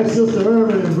 I asked Sister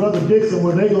Irvin and Brother Dixon,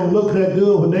 were they going to look that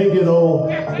good when they get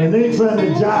old? And they trying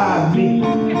to jive me.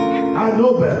 I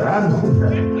know better. I know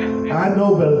better. I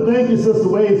know better. Thank you, Sister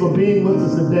Wade, for being with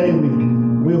us today.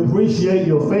 We appreciate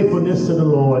your faithfulness to the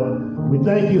Lord. We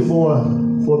thank you for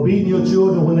beating your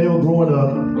children when they were growing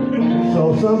up.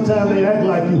 So sometimes they act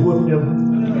like you whooped them,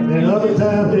 and other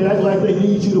times they act like they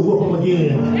need you to whoop them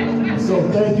again. So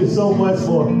thank you so much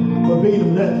for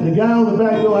beating them. The guy on the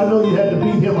back door, I know you had to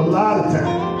beat him a lot of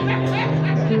times.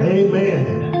 Amen.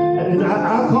 And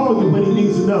I'll call you when he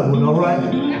needs another one, all right?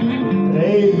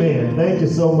 Amen. Thank you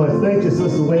so much. Thank you,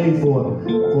 Sister Wade,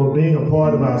 for being a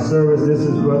part of our service. This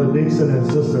is Brother Dixon and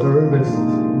Sister Irvin's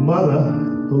mother,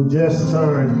 who just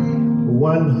turned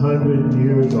 100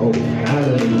 years old.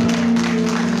 Hallelujah.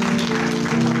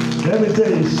 Let me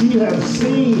tell you, she has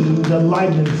seen the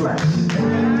lightning flash.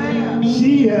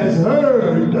 She has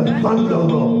heard the thunder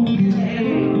roll.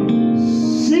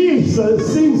 She's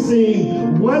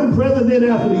seen one president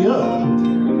after the other.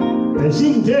 And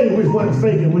she can tell you which one's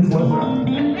fake and which one's not.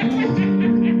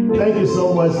 Thank you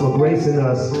so much for gracing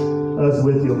us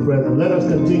with your presence. Let us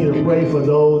continue to pray for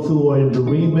those who are in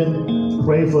bereavement.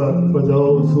 Pray for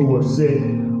those who are sick.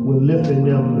 We're lifting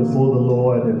them before the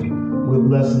Lord, and we're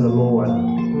blessing the Lord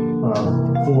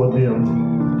for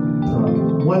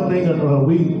them. One thing,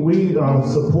 we are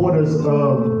supporters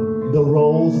of the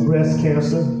Rose Breast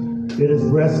Cancer. It is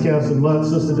Breast Cancer Month.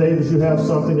 Sister Davis, you have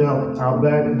something out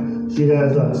back. She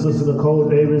has Sister Nicole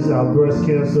Davis, our breast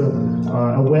cancer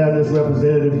awareness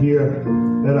representative here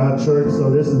at our church. So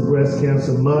this is Breast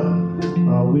Cancer Month.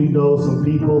 We know some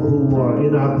people who are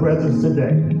in our presence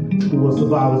today who are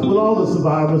survivors. Will all the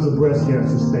survivors of breast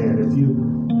cancer stand?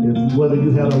 If whether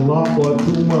you had a lump or a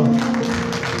tumor,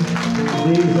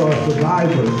 these are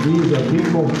survivors. These are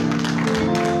people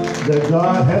that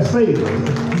God has favored.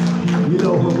 You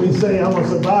know, when we say I'm a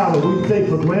survivor, we take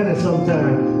for granted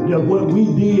sometimes that what we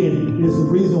did is the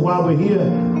reason why we're here.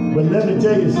 But let me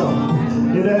tell you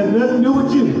something. It has nothing to do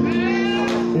with you.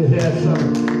 It has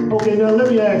something. Okay, now let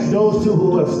me ask those two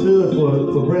who have stood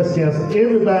for breast cancer.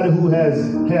 Everybody who has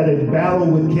had a battle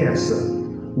with cancer,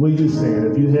 will you stand?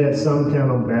 If you had some kind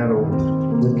of battle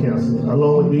with cancer.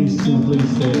 Along with these two, please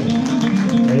stand.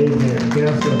 Amen.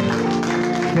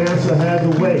 Cancer has a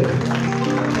way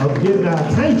of getting our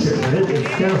attention.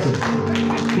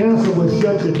 Cancer will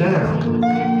shut you down.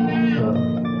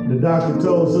 The doctor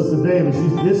told Sister Davis,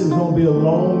 this is going to be a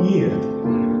long year.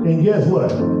 And guess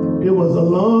what? It was a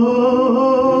long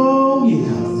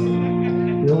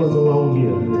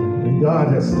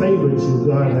has favored you.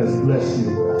 God has blessed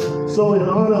you. So in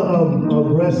honor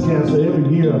of breast cancer, every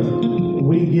year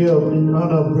we give, in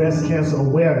honor of breast cancer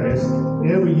awareness,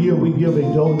 every year we give a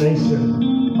donation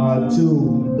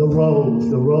to the Rose.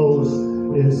 The Rose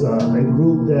is a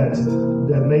group that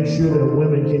makes sure that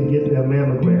women can get their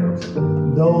mammograms.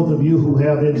 Those of you who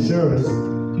have insurance,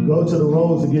 go to the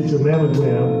Rose to get your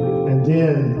mammogram, and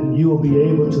then you will be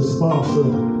able to sponsor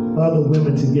other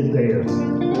women to get theirs.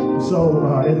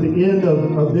 So at the end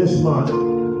of this month,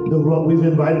 we've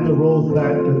invited the Rose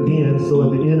back again. So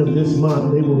at the end of this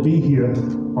month, they will be here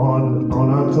on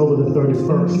October the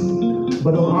 31st.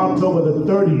 But on October the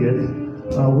 30th,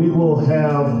 we will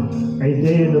have a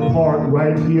day in the park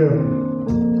right here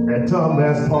at Tom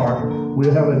Bass Park.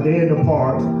 We'll have a day in the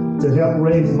park to help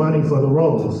raise money for the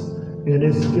Rose. And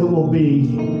it will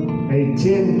be a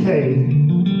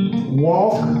 10K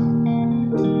walk,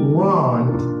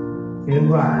 run, and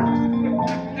ride.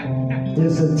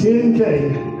 It's a 10K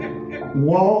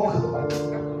walk,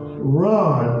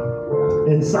 run,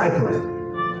 and cycling.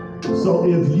 So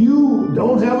if you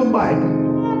don't have a bike,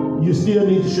 you still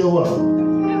need to show up.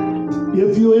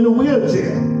 If you're in a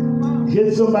wheelchair,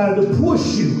 get somebody to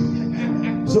push you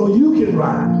so you can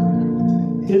ride.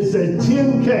 It's a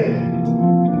 10K.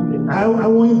 I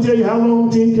won't even tell you how long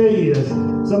 10K is.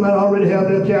 Somebody already have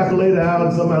their calculator out,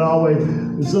 and somebody always,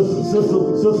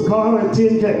 Sister Carter,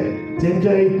 10K.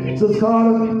 10K, Sister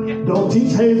Carter, don't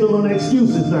teach Hazel on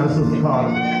excuses now, Sister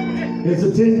Carter. It's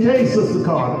a 10K, Sister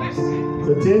Carter. It's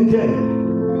a 10K.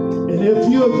 And if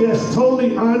you're just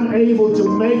totally unable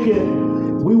to make it,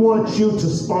 we want you to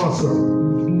sponsor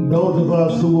those of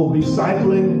us who will be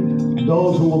cycling,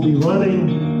 those who will be running,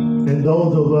 and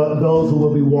those who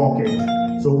will be walking.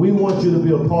 So we want you to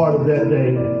be a part of that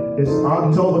day. It's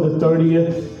October the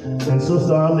 30th, and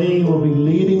Sister Arlene will be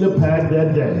leading the pack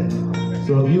that day.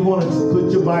 So if you want to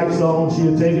put your bikes on,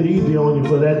 she'll take it easy on you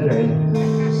for that day.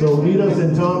 So meet us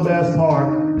in Tom Bass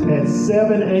Park at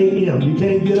 7 a.m. You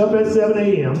can't get up at 7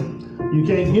 a.m. You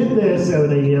can't get there at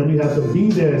 7 a.m. You have to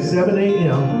be there at 7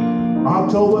 a.m.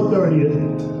 October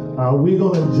 30th. We're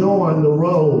going to join the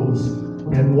Rose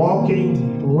in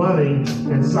walking, running,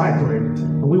 and cycling.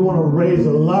 And we want to raise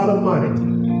a lot of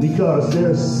money because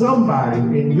there's somebody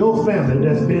in your family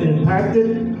that's been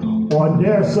impacted or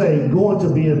dare say going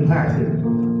to be impacted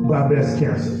by breast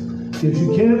cancer. If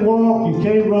you can't walk, you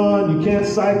can't run, you can't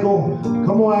cycle,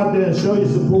 come on out there and show your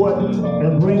support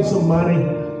and bring some money.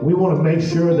 We want to make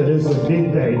sure that it's a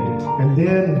big day. And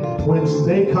then when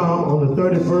they come on the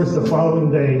 31st, the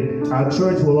following day, our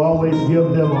church will always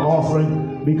give them an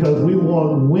offering because we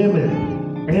want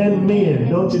women and men.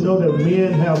 Don't you know that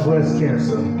men have breast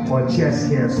cancer or chest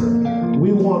cancer?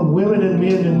 We want women and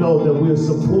men to know that we're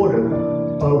supportive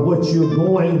of what you're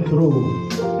going through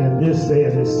in this day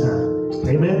and this time.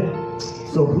 Amen?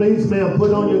 So please, ma'am,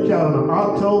 put on your calendar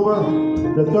October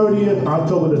the 30th,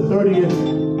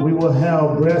 we will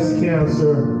have Breast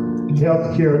Cancer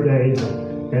Health Care Day.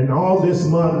 And all this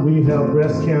month we have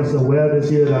breast cancer awareness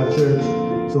here at our church.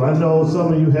 So I know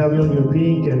some of you have on your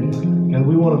pink, and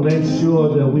we want to make sure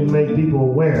that we make people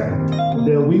aware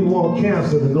that we want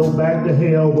cancer to go back to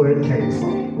hell where it came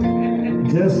from.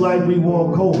 Just like we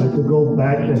want COVID to go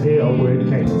back to hell where it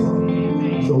came from.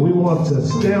 So we want to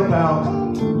stamp out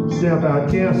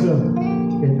cancer,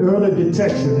 and early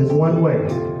detection is one way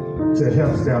to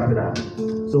help stamp it out.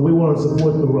 So we want to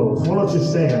support the Rose. Why don't you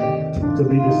stand to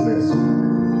be dismissed?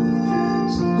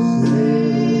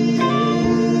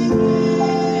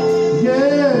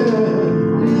 Yeah.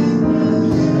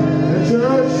 The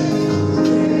church.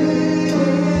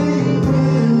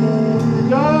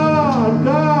 God.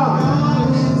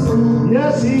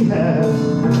 Yes, He has.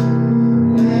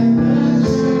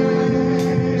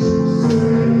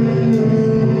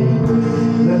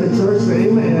 Let the church say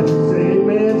amen. Say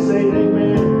amen. Say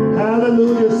amen.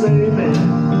 Hallelujah. Say amen.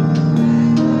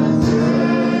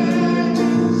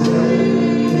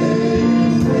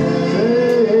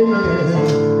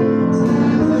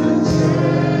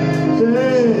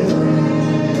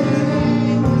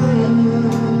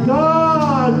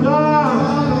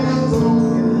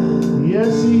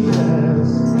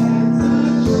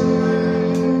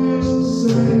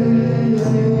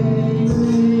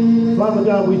 Father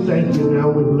God, we thank you now.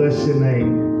 We bless your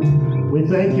name. We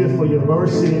thank you for your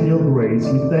mercy and your grace.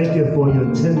 We thank you for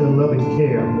your tender, loving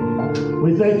care.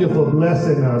 We thank you for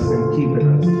blessing us and keeping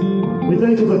us. We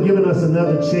thank you for giving us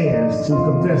another chance to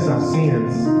confess our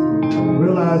sins,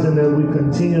 realizing that we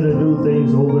continue to do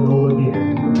things over and over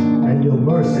again, and your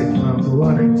mercy comes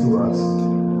running to us.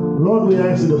 Lord, we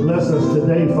ask you to bless us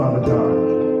today, Father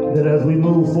God, that as we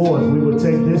move forward, we will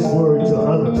take this word to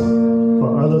others.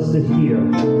 for others to hear,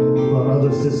 for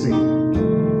others to see.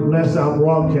 Bless our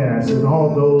broadcast and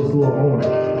all those who are on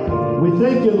it. We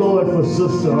thank you, Lord, for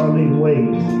Sister Arlene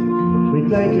Wade. We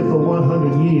thank you for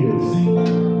 100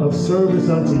 years of service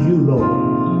unto you,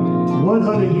 Lord.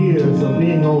 100 years of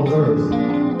being on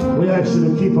earth. We ask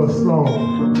you to keep her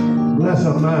strong. Bless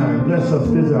her mind. Bless her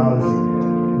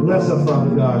physiology. Bless her,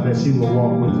 Father God, that she will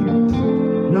walk with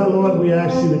you. Now, Lord, we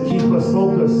ask you to keep us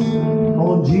focused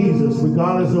on Jesus,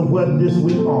 regardless of what this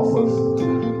week offers.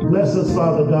 Bless us,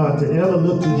 Father God, to ever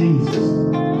look to Jesus,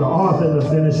 the author and the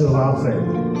finisher of our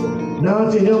faith. Now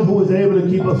unto him who is able to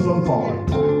keep us from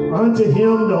falling. Unto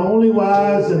him, the only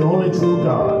wise and only true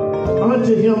God.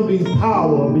 Unto him be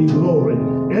power, be glory,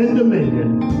 and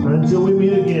dominion. Until we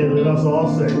meet again, let us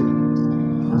all say,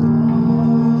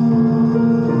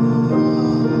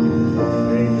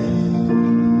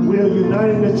 Amen. We are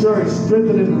uniting the church,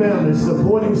 strengthening families,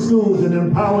 supporting schools, and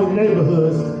empowering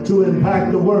neighborhoods to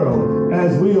impact the world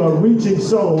as we are reaching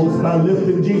souls by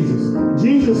lifting Jesus.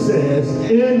 Jesus says,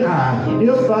 and I,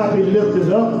 if I be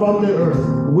lifted up from the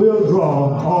earth, will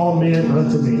draw all men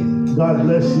unto me. God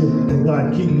bless you and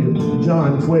God keep you.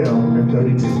 John 12 and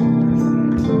 32.